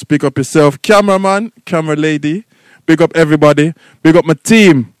 host, big up yourself. Cameraman, camera lady, big up everybody. Big up my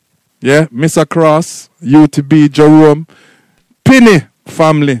team. Yeah, Mr. Cross, UTB, Jerome, Penny,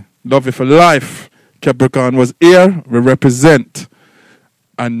 family, love you for life. Capricorn was here, we represent,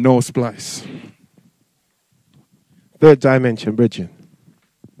 and no splice. Third Dimension, Bridget.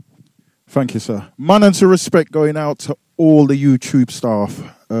 Thank you, sir. Manners and respect going out to all the YouTube staff.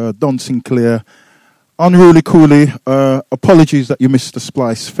 Don Sinclair, Unruly Cooley. Apologies that you missed the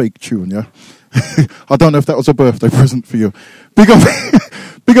Splice fake tune, yeah? I don't know if that was a birthday present for you. Big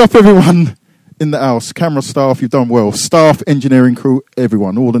up everyone in the house. Camera staff, you've done well. Staff, engineering crew,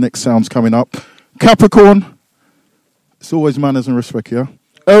 everyone. All the next sounds coming up. Capricorn, it's always manners and respect, yeah?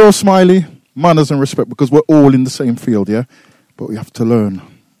 Errol Smiley, manners and respect, because we're all in the same field, yeah? But we have to learn.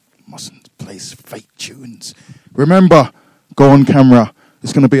 Mustn't place fake tunes. Remember, go on camera.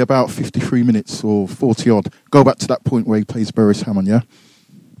 It's going to be about 53 minutes or 40 odd. Go back to that point where he plays Beres Hammond, yeah?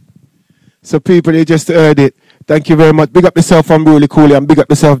 So people, you just heard it. Thank you very much. Big up yourself, Unruly Cooley, and big up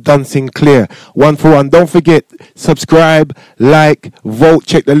yourself, Dancing Clear. 1 for 1. Don't forget, subscribe, like, vote.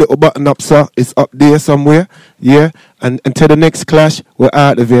 Check the little button up, sir. It's up there somewhere. Yeah? And until the next clash, we're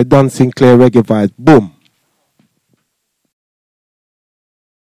out of here. Dancing Clear Reggae Vibes. Boom.